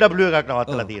ඇවිල්ලා BMW එකක්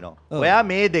නවත්තලා තියෙනවා. ඔයා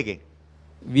මේ දෙකෙන්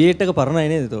V8 එක පරණයි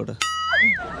නේද එතකොට?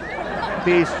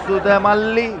 පිස්සුද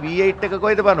මල්ලි V8 එක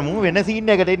කොයිද බලන්න මූ වෙන සීන්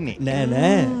එකකට එන්නේ.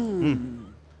 නෑ.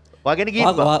 වගෙන ගිහින්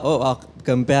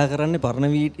කම්පෙයාර් කරන්නේ පරණ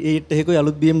V8 එකකෝ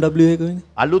අලුත් BMW එකකෝනේ.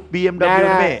 අලුත් BMW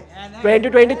නෙමෙයි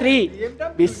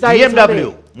 2023 BMW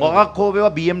මොකක් හෝ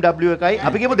වේවා BMW එකයි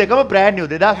අපි කියමු දෙකම බ්‍රෑන්ඩ් නිව්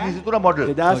 2023 මොඩල්.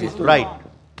 රයිට්.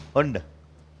 ඔන්න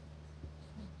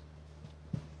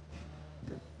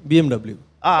BMW.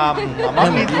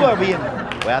 මම හිතුවා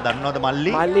ඔයා දන්නවද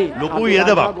මල්ලි ලොකු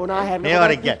වියදමක් මේ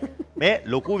වර කියන්නේ මේ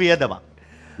ලොකු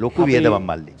වියදමක්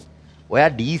මල්ලි ඔයා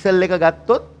ඩීසල් එක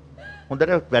ගත්තොත්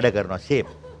හොඳට වැඩ කරනවා ෂේප්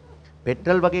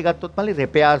පෙට්‍රල් වගේ ගත්තොත් මල්ලි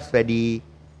රිපෙයාර්ස් වැඩි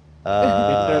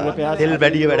තෙල්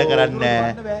වැඩි වැඩ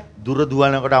කරන්නේ දුර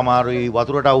දුවනකොට අමාරුයි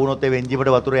වතුරට අවුනොත් ඒ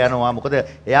වෙන්ජිමට වතුර යනවා මොකද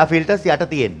එයා ෆිල්ටර්ස් යට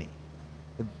තියෙන්නේ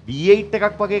V8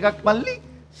 එකක් වගේ එකක් මල්ලි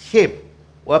ෂේප්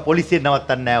ඔයා පොලිසියෙන්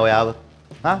නවත්තන්නේ නැහැ ඔයාව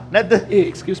නැද්ද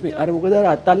එක්ස්කියුස් මී අර මොකද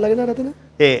අර අතල්ලාගෙන රතන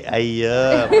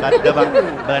අයියෝ මොකද්ද බං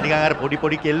නිකන් අර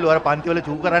පොඩි කෙල්ලෝ අර පන්ති වල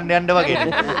චූ කරන්න යන්න වගේ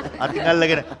අතින්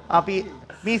අල්ලගෙන අපි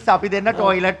මිස් අපි දෙන්න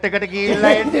ටොයිලට් එකට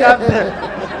ගිහිල්ලා එන්න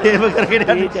ඒව කරගෙන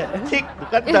යන්න චික්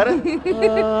මොකද්ද අර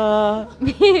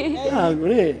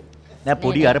නෑ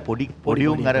පොඩි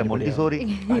උන් අර මොන්ටිසෝරි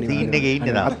සීන් එකේ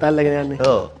ඉන්නේ නා අතල්ලාගෙන යන්නේ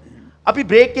ඔව් අපි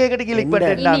බ්‍රේක් එකකට ගිහලා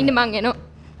ඉක්මනට එන්න ඉන්න මං එනවා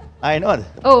ආයෙනවද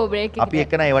ඔව් බ්‍රේක් එක අපි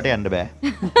එක්කන ඒවට යන්න බෑ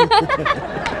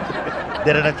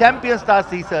Derana Champion Star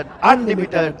Season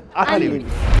Unlimited.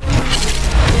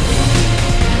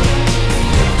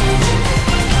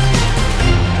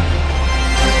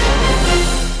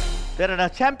 Derana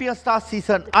Champion Star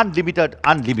Season Unlimited.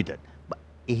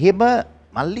 එහෙම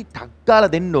මල්ලි ටක්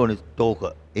ගාලා දෙන්න ඕනේ ටෝක.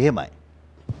 එහෙමයි.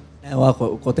 වා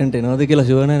කොතෙන්ට එනවද කියලා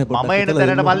ෂුවර් නැහැ පොඩ්ඩක්. මම එන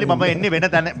තැනට මල්ලි මම එන්නේ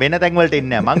වෙන තැන් වලට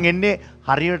එන්නේ නැහැ. මං එන්නේ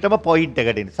හරියටම පොයින්ට්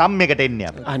එකට එන්නේ. සම් එකට එන්නේ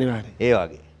අපි. අනිවාර්යයෙන්. ඒ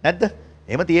වගේ. නැද්ද?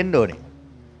 එහෙම තියෙන්න ඕනේ.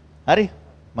 හරි?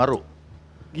 මරු.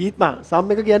 ගීත්මා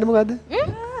සම් එක කියන්නේ මොකද්ද?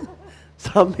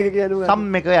 සම් එක කියන්නේ මොකද්ද?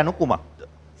 සම් එක යනු කුමක්ද?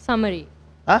 සමරි.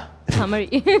 සමරි.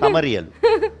 සමරියලු.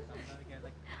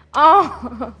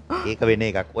 ඒක වෙන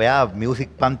එකක්. ඔයා මියුසික්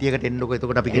පන්තියකට එන්නකො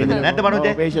එතකොට අපි කියලා දෙන්නේ නැද්ද මනෝජ්?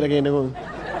 පේෂල කියන්නකො.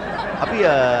 අපි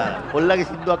කොල්ලගේ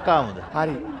සින්දුවක් ආමුද?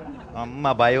 හරි.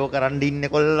 අම්මා බයෝ කරන්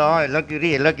ඉන්නේ කොල්ලා එල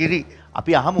කිරි.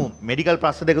 අපි අහමු මෙඩිකල්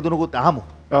ප්‍රශ්න දෙක තුනකුත් අහමු.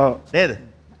 ඔව්. නේද?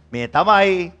 මේ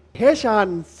තමයි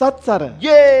හේෂාන් සත්සර.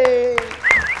 යේ!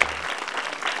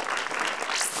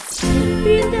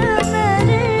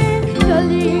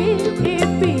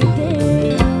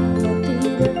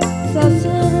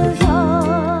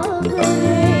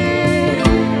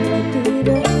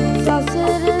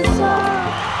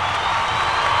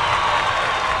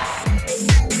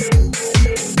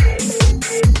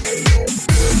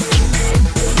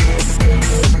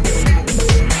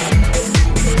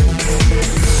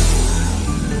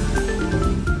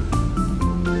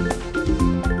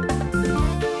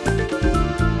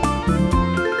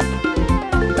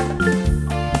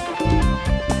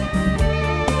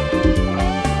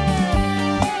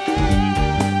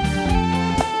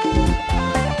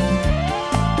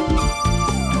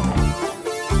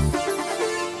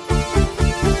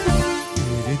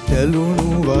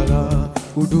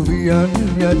 උඩුවියන්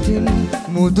යටින්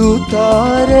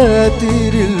මුදුතාර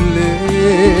ඇතිරිල්ලේ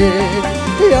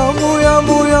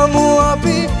යමු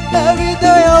අපි ඇවිද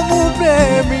යමු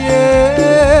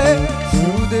ප්‍රේමියේ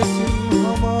සුදෙසින්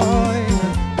හමයින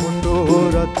කොණ්ඩෝ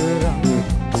රතරන්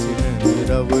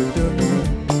සිනරවටමින්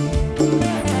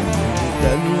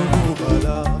දැලුණු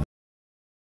බලා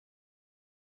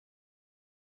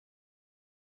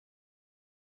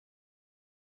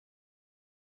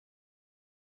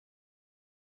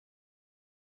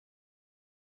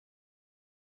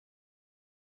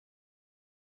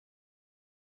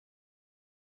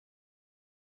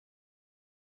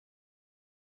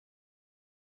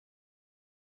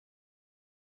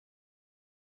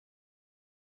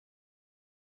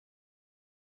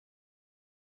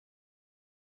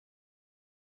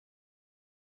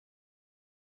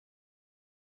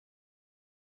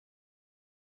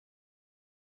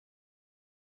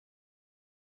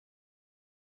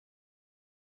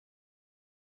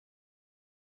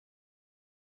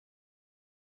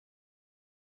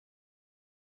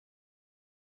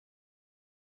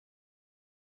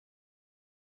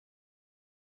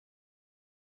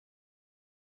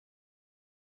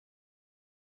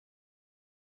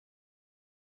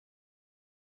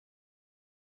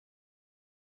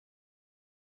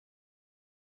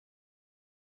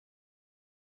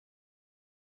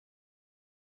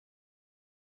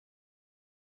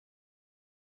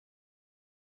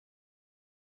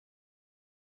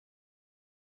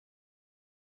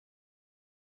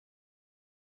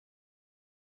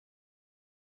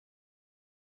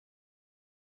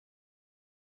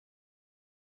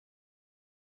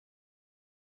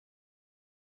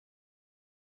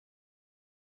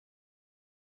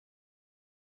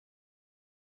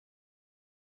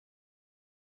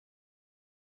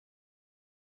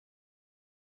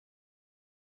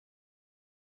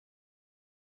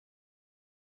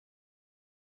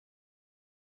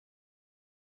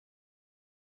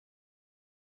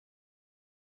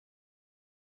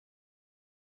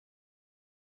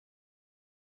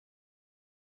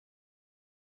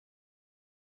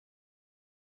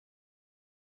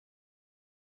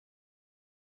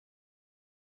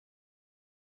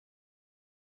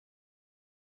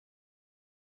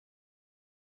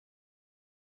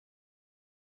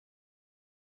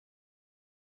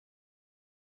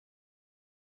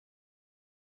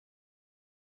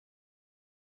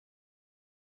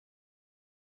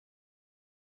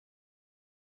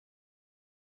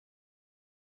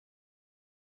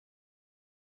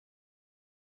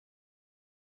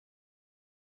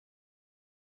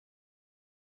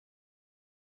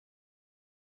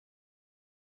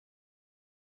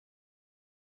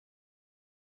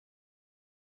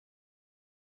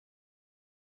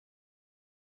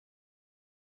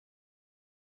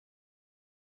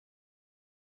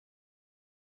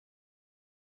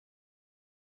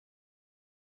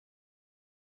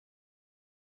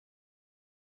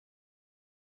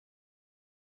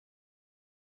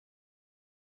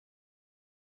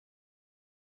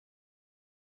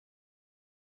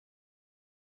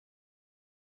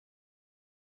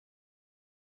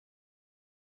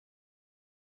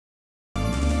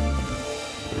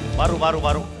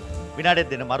මරු විනාඩියක්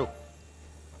දෙන්න මරු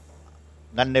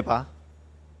ගන්න එපා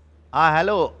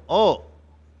හැලෝ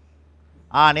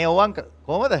නේ ඔවංක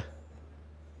කොහමද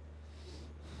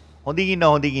හොඳින්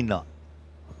ඉන්නවා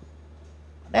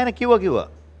නෑ කිව්වා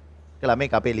කියලා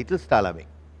මේක අපේ ලිටල් ස්ටාර් ළමෙක්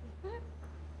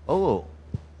ඔව්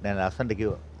නෑ ලස්සනට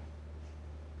කිව්වා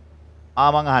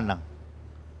මං අහන්නම්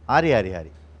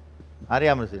හරි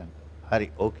අමරසිංහ හරි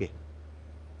ඕකේ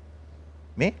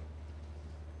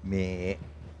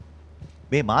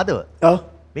මේ මාදව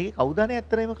මේක කවුදානේ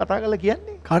ඇත්තටම කතා කරලා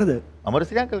කියන්නේ කාටද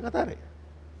අමරසිංහ අංකල් කතාවේ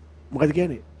මොකද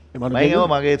කියන්නේ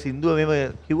මම මගේ සින්දුව මෙම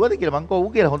කිව්වද කියලා මං ඔව්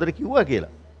කියලා හොඳට කිව්වා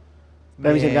කියලා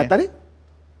පර්මිෂන් ගත්තානේ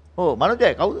ඔව්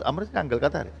මනෝජය කවුද අමරසිංහ අංකල්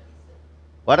කතාවේ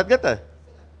වරත් ගත්තද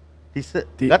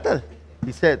 30 ගත්තද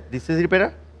 30 සිරිපෙර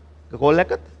කෝල්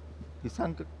එකක්ද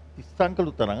 30 අංකල්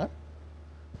උත්තරංග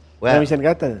ඔයා පර්මිෂන්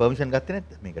ගත්තද පර්මිෂන් ගත්තේ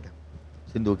නැද්ද මේකට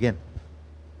සින්දුව කියන්නේ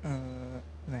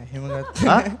නෑ එහෙම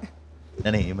ගත්තා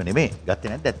නෑ එහෙම නෙමෙයි ගත්තේ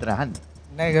නැද්ද ඇත්තට අහන්නේ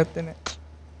නෑ ගත්තේ නෑ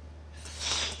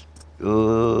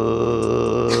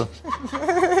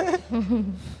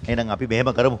එහෙනම් අපි මෙහෙම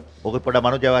කරමු ඕක පොඩ්ඩක්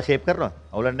මනෝජයව ෂේප් කරනවා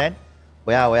අවුලක්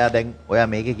නැහැ ඔයා දැන් ඔයා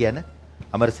මේකේ කියන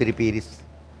අමරසිරි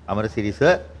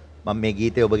සර් මම මේ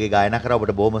ගීතය ඔබගේ ගායනා කරා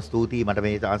ඔබට බොහොම ස්තුතියි මට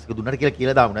මේ chance එක දුන්නාට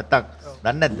කියලා දාමු නැත්තම්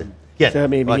දන්නේ නැද්ද කියන්න සර්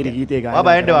මේ මිහිරි ගීතේ ගායනා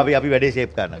බයෙන් අපි වැඩේ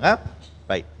ෂේප් කරනවා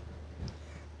රයිට්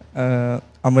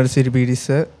අමරසිරි පීරිස්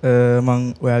මං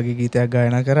ඔයාගේ ගීතයක්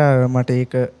ගායනා කරා මට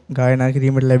ඒක ගායනා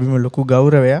කිරීමට ලැබීම ලොකු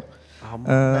ගෞරවයක්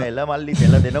එල මල්ලි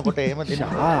පෙළ දෙනකොට එහෙම දෙන්න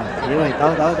ඒවයි තව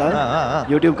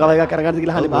YouTube කව එකක් කරගන්නද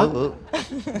කියලා අහන්නේ බා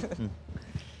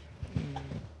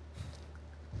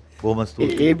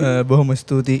බොහොම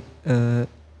ස්තුතියි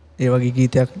ඒ වගේ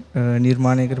ගීතයක්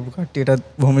නිර්මාණය කරපු කට්ටියටත්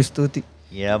බොහොම ස්තුතියි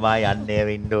යමා යන්නේ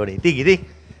වෙන්න ඕනේ ඉතින්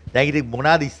දැන් ඉතින්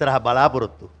මොනවාද ඉස්සරහ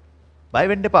බලාපොරොත්තු බය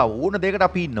වෙන්න එපා ඕන දෙයකට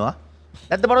අපි ඉන්නවා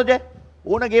නැද්ද මනෝජය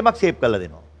ඕන ගේමක් ෂේප් කරලා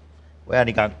දෙනවා ඔයා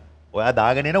නිකන් ඔයා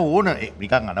දාගෙන එන ඕන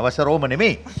නිකන් අනවශ්‍ය රෝම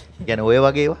නෙමෙයි කියන්නේ ඔය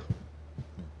වගේ ඒවා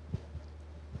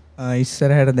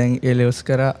ඉස්සරහට දැන් එලෙවස්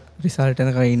කරා රිසල්ට්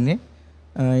එකක ඉන්නේ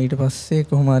ඊට පස්සේ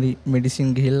කොහොම හරි මෙඩිසින්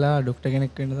ගිහිල්ලා ડોක්ටර්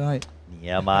කෙනෙක් වෙන්න තමයි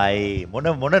නියමයි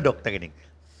මොන ડોක්ටර් කෙනෙක්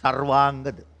සර්වාංගද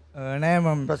නෑ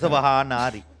මම ප්‍රසවහා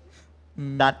නාරි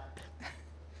දත්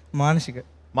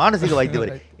මානසික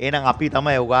වෛද්‍යවරයෙක් එහෙනම් අපි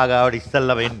තමයි ඔයා ගාවට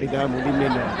ඉස්සල්ලා වෙන්නේ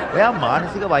ඔයා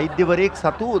මානසික වෛද්‍යවරයෙක්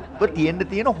සතු ඔබ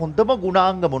තියෙන හොඳම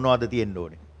ගුණාංග මොනවද තියෙන්න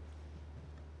ඕනේ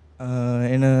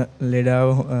එන ලෙඩාව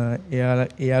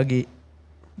එයාගේ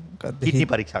කිඩ්නි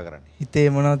පරීක්ෂා කරන්න හිතේ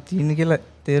මොනවද තියෙන්නේ කියලා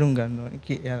තේරුම් ගන්න ඕනේ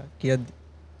කියද්දි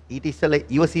ඊට ඉස්සෙල්ලා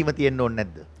ඉවසීම තියෙන්න ඕනේ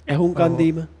නැද්ද ඇහුම්කන්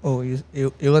දීම ඔව්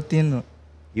ඒවත් තියෙන්න ඕනේ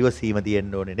ඉවසීම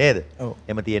තියෙන්න ඕනේ නේද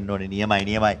එම තියෙන්න ඕනේ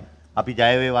නියමයි අපි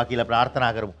ජය වේවා කියලා ප්‍රාර්ථනා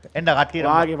කරමු එන්න කට්ටියට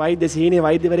වාගේ වෛද්‍ය සීනේ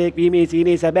වෛද්‍යවරයෙක් වීමේ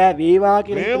සීනේ සැබෑ වේවා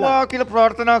කියලා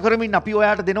ප්‍රාර්ථනා කරමින් අපි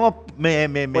ඔයාට දෙනවා මේ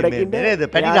නේද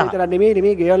පැටිලා විතර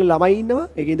නෙමෙයි ගෙවල් ළමයි ඉන්නවා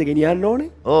ඒකින්ද ගෙනියන්න ඕනේ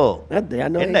ඕ නැද්ද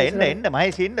යන්න එන්න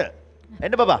මහේෂ්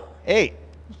එන්න බබා ඒයි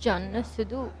යන්න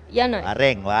සුදු යන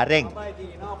වරෙන්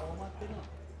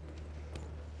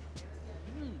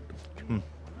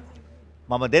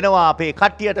මම දෙනවා අපේ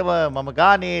කට්ටියටම මම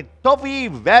ගානේ ටොපි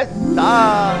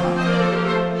වැස්සා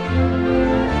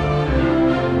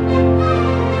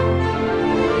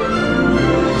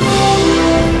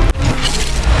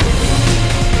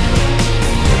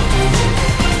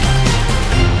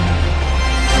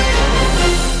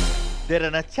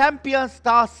Derana Champion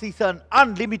Star Season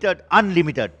Unlimited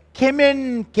කෙමෙන්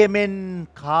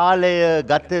කාලය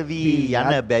ගත වී යන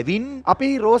බැවින් අපි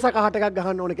රෝස කහට එකක්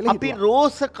ගහන්න ඕනේ කියලා අපි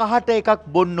රෝස කහට එකක්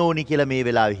බොන්න ඕනි කියලා මේ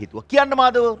වෙලාවේ හිතුවා. කියන්න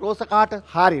මාදව රෝස කහට.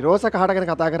 හරි රෝස කහට ගැන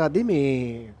කතා කරද්දී මේ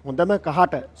හොඳම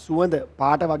කහට සුවඳ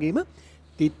පාට වගේම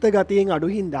තිත්ත ගතියෙන්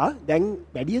අඩු හින්දා දැන්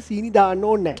වැඩි සීනි දාන්න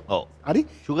ඕනේ නැහැ. ඔව්. හරි.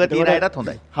 සුගර් තියෙන අයටත්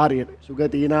හොඳයි. හරියට. සුගර්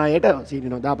තියෙන අයට සීනි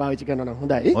නොදා පාවිච්චි කරනවා නම්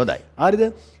හොඳයි. හොඳයි. හරිද?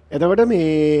 එතකොට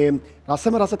මේ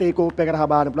රසම රස තේ කෝප්පයකට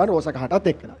හබාන්න පුළුවන් රෝස කහටත්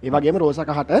එක්කලා. ඒ වගේම රෝස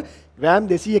කහට ග්‍රෑම්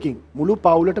 200කින් මුළු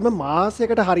පවුලටම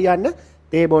මාසයකට හරියන්න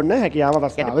තේ බොන්න හැකියාව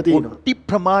අවස්ථාව තියෙනවා. ටි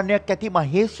ප්‍රමාණයක් ඇති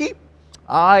මහේෂි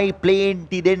ආයි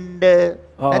ප්ලේන්ටි දෙන්න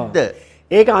නැද්ද?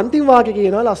 ඒක අන්තිම වාක්‍ය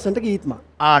කියනවා ලස්සනට ගීත්මා.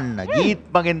 අන්න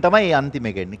ගීත්මගෙන් තමයි අන්තිම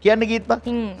එක එන්නේ. කියන්න ගීත්මා.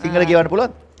 සිංහල කියවන්න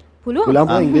පුළුවන්ද?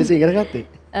 පුළුවන්. ඉංග්‍රීසි ඉගෙන ගත්තේ.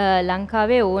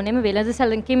 ලංකාවේ ඕනෙම වෙළඳ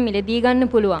සැලකින් මිලදී ගන්න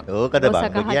පුළුවන්. ඕකද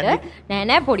බං කියන්නේ?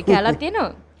 නෑ පොඩි කැලක්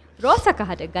තියෙනවා. රෝස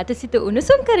කහට ගතසිත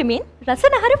උණුසුම් කරමින්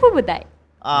රසනහර පුබුදයි.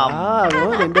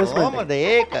 කොහොමද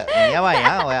ඒක? නියමයි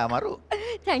ඔයා මරු.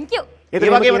 Thank you. ඒ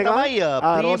වගේම තමයි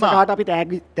රෝස කහට අපි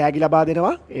තෑගි ලබා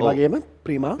දෙනවා. ඒ වගේම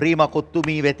ප්‍රීමා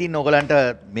කොත්තුමී වෙතින් ඔයගලන්ට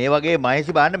මේ වගේ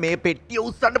මහේෂි බාන්න මේ පෙට්ටිය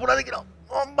උස්සන්න පුළුවන්ද කියලා.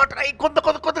 ඔම්බට ඒ කොන්ද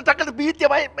ටකද බීච්ච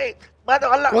මේ මට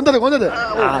අල්ල කොන්දද කොන්දට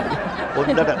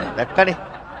දැක්කනේ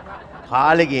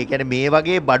කාලෙගේ කියන්නේ මේ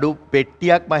වගේ බඩු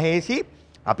පෙට්ටියක් මහේෂි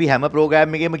අපි හැම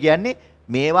ප්‍රෝග්‍රෑම් එකෙම කියන්නේ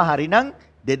මේවා හරිනම්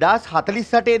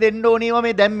 2048 දෙන්න ඕනේවා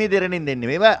මේ දැන් මේ දෙරණින් දෙන්නේ.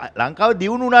 මේවා ලංකාව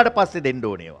දියුණු වුණාට පස්සේ දෙන්න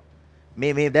ඕනේවා.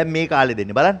 මේ දැන් මේ කාලේ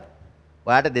දෙන්නේ බලන්න.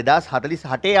 ඔයාට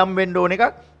 2048 යම් වෙන්න ඕන එකක්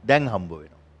දැන් හම්බ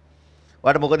වෙනවා.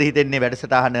 ඔයාට මොකද හිතෙන්නේ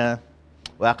වැඩසටහන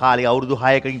ඔයා කාලේ අවුරුදු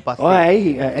 6කින් පස්සේ ඔය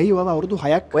ඇයි ඔයා අවුරුදු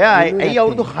 6ක් ඔයා ඇයි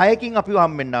අවුරුදු 6කින් අපිව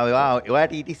හම්බෙන්න ආවේ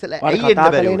ඔයාට ඊට ඉස්සෙල්ලා ඇයි එන්න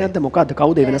බැරි වුණේ නැද්ද මොකද්ද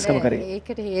කවුද වෙනස්කම කරේ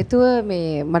ඒකට හේතුව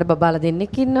මේ මට බබාලා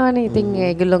දෙන්නෙක් ඉන්නවනේ ඉතින්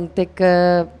ඒගොල්ලොන්ත් එක්ක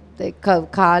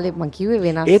කාලේ මං කිව්වේ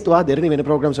වෙනස් ඒත් ඔයා දෙරණ වෙන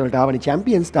ප්‍රෝග්‍රෑම්ස් වලට ආවනේ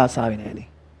චැම්පියන්ස් ස්ටාර්ස් ආවේ නෑනේ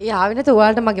ඒ ආවේ නැත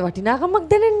ඔයාලට මගේ වටිනාකමක්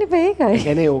දෙන්න ඉපේ ඒකයි ඒ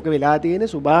කියන්නේ ඕක වෙලා තියෙන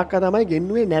සුභාක්කා තමයි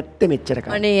ගෙන්නුවේ නැත්තේ මෙච්චර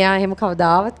කාලේ අනේ යා එහෙම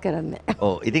කවදාවත් කරන්නේ නැහැ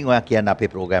ඔව් ඉතින් ඔයා කියන්න අපේ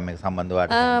ප්‍රෝග්‍රෑම් එක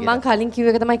සම්බන්ධව මං කලින්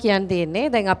කිව්ව එක තමයි කියන්න තියෙන්නේ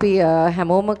දැන් අපි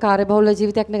හැමෝම කාර්යබහුල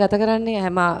ජීවිතයක් නේ ගත කරන්නේ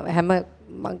හැම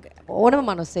ඕනම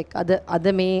මිනිස්සෙක් අද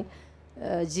මේ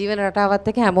ජීවන රටාවත්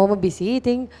එක්ක හැමෝම බිසි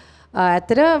ඉතින්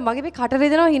ඇත්තට මගේ මේ කට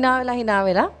රිදෙනවා hina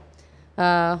වෙලා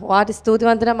ඔයාට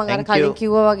ස්තුතිවන්ත නම් මම අර කලින්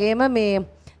කිව්වා වගේම මේ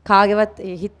කාගේවත්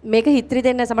මේක හිත්‍රි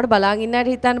දෙන්න සමහර බලාගෙන ඉන්න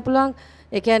අයට හිතන්න පුළුවන්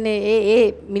ඒ කියන්නේ ඒ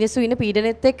මිනිස්සු ඉන්න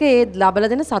පීඩනෙත් එක්ක ඒ ලබලා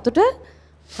දෙන සතුට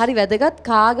හරි වැදගත්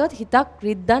කාගේවත් හිතක්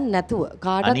රිද්දන්න නැතුව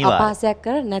කාටවත් අපහාසයක්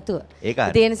කරන්නේ නැතුව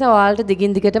ඒ නිසා ඔයාලට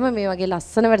දිගින් දිගටම මේ වගේ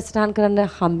ලස්සන වැඩසටහන් කරන්න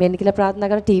හම්බෙන්න කියලා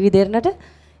ප්‍රාර්ථනා කරන ටීවී දෙරණට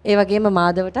ඒ වගේම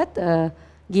මාධවටත්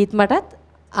ගීත් මටත්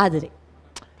ආදරේ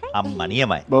අම්මා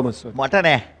නියමයි බොමස් මට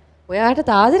නෑ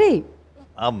ඔයාට ආදරේ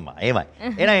අම්මා එහෙමයි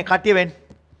එහෙනම් කට්ටිය වෙන්න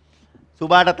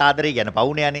සුබාට තාදරේ ගැන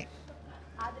පවුනේ යන්නේ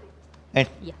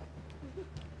ආදරේ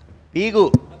පීගු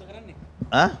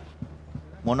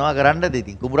මොනවා කරන්නද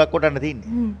ඉතින් කුඹුරක් කොටන්න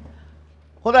තින්නේ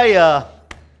හොඳයි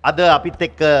අද අපිත්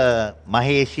එක්ක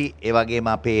මහේෂි ඒ වගේම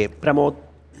අපේ ප්‍රමෝද්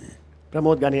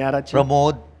ගණයාරච්චි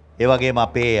ප්‍රමෝද් ඒ වගේම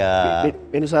අපේ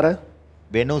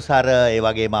වෙනුසර ඒ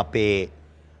වගේම අපේ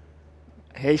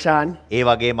හේෂාන් ඒ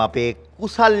වගේම අපේ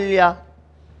කුසල්යා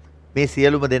මේ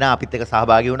සියලුම දෙනා අපිත් එක්ක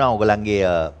සහභාගී වුණා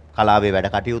ඕගලන්ගේ කලාවේ වැඩ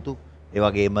කටයුතු ඒ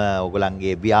වගේම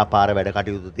ඕගලන්ගේ ව්‍යාපාර වැඩ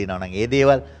කටයුතු තියෙනවා නම් ඒ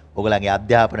දේවල් ඕගලන්ගේ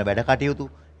අධ්‍යාපන වැඩ කටයුතු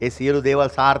ඒ සියලු දේවල්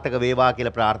සාර්ථක වේවා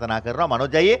කියලා ප්‍රාර්ථනා කරනවා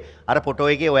මනෝජ් අයියේ අර ෆොටෝ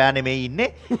එකේ ඔයා නෙමෙයි ඉන්නේ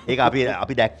ඒක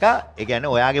අපි දැක්කා ඒ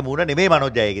කියන්නේ ඔයාගේ මූණ නෙමෙයි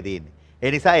මනෝජ් අයියගේ තියෙන්නේ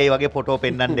ඒ නිසා ඒ වගේ ෆොටෝ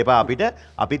පෙන්වන්න එපා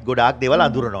අපිත් ගොඩාක් දේවල්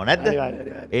අඳුරනවා නැද්ද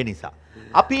ඒ නිසා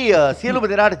අපි සියලුම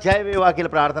දෙනාට ජය වේවා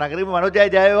කියලා ප්‍රාර්ථනා කරමු මනෝජ් අයියා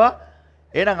ජය වේවා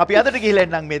එහෙනම් අපි අදට ගිහිල්ලා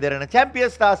එන්නම් මේ දරන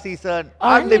චැම්පියන්ස් ස්ටාර් සීසන්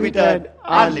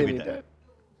අන්ලිමිටඩ්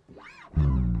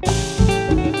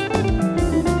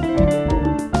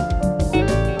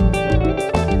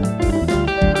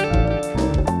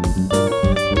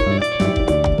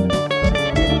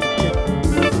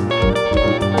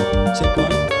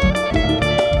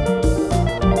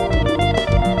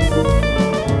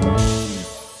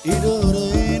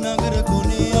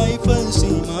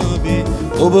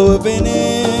ඔබව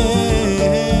පෙනේ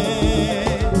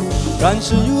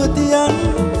රංශු යුවතියන්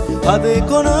අදේ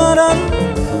කොනාරන්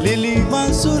ලිලි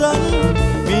මන්සුරන්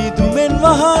මීදුමෙන්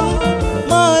වහන්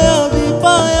මායාවී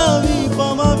පායාවී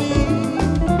පමවී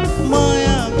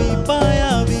මායාවී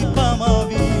පායාවී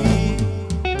පමවී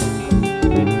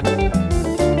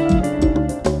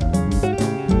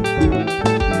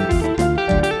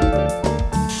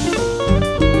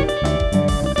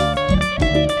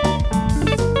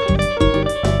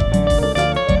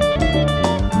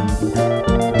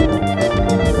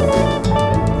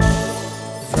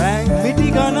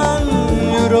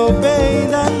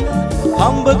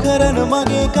හම්බ කරන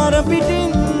මගේ කර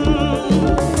පිටින්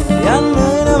යන්න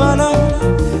එනවනම්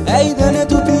ඇයිද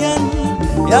නැතුපියන්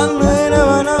යන්න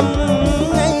එනවනම්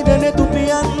ඇයිද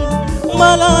නැතුපියන්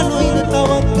මලා නොයිද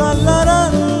තවත්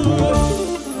කල්ලරන්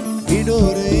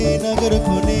ඉඩෝරේ නගර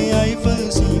කොනේ අයිෆල්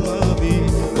සීමාවේ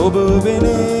ඔබ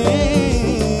වෙනේ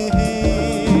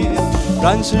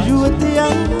රංශ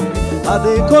යුවතියන්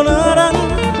අදේ කොනාරන්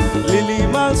ලිලි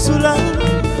මල් සුලන්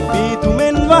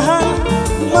මීතුමෙන් වහන්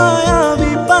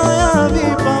මායාවී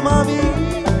පායාවී පමවී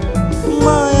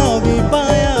මායාවී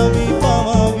පායාවී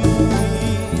පමවී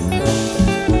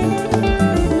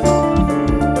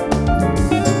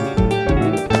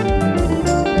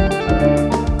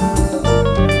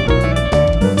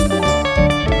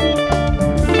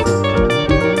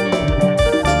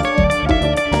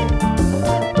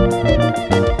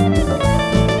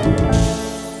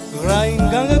රයින්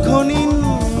ගඟ කොනින්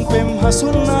පෙම්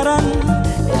හසුන් අරන්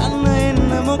යන්න එන්න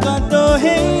මොකද්දෝ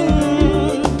හෙයින්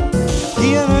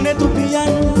කියන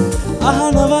නැතුපියන්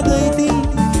අහනවද ඉතින්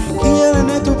කියන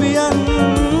නැතුපියන්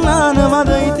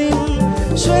අහනවද ඉතින්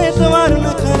ශ්වේත වර්ණ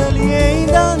කරලියේ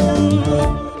ඉඳන්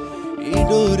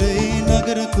ඉඩෝරේ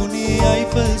නගර කුණේ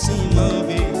අයිෆල්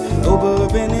සීමාවේ ඔබ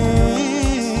වෙනේ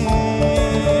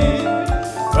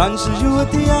රංශ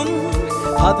යුවතියන්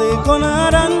අදේ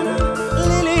කොනාරන්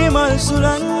ලිලි මල්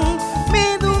සුරන්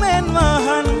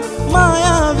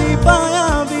මායාවී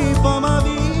පායාවී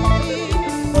පමවී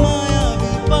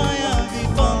මායාවී පායාවී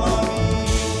පමවී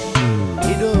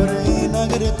ඉඩෝරේ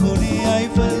නගර කොනේ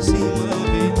අයිෆල්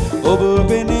සීමාවේ ඔබ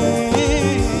පෙනේ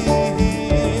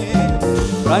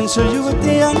ප්‍රංශ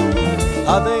යුවතියන්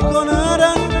අද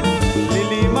කොනරන්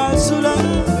ලිලි මල් සුලන්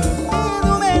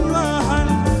ඉදුමෙන් වහන්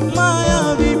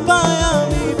මායාවී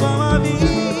පායාවී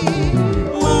පමවී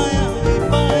මායාවී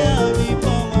පායාවී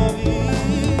පමවී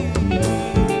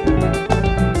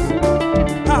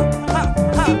හා හා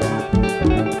හා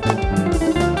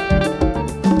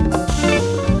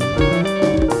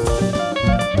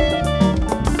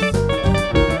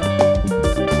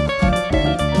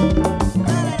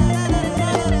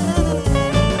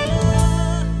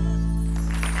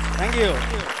Thank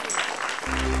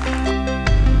you.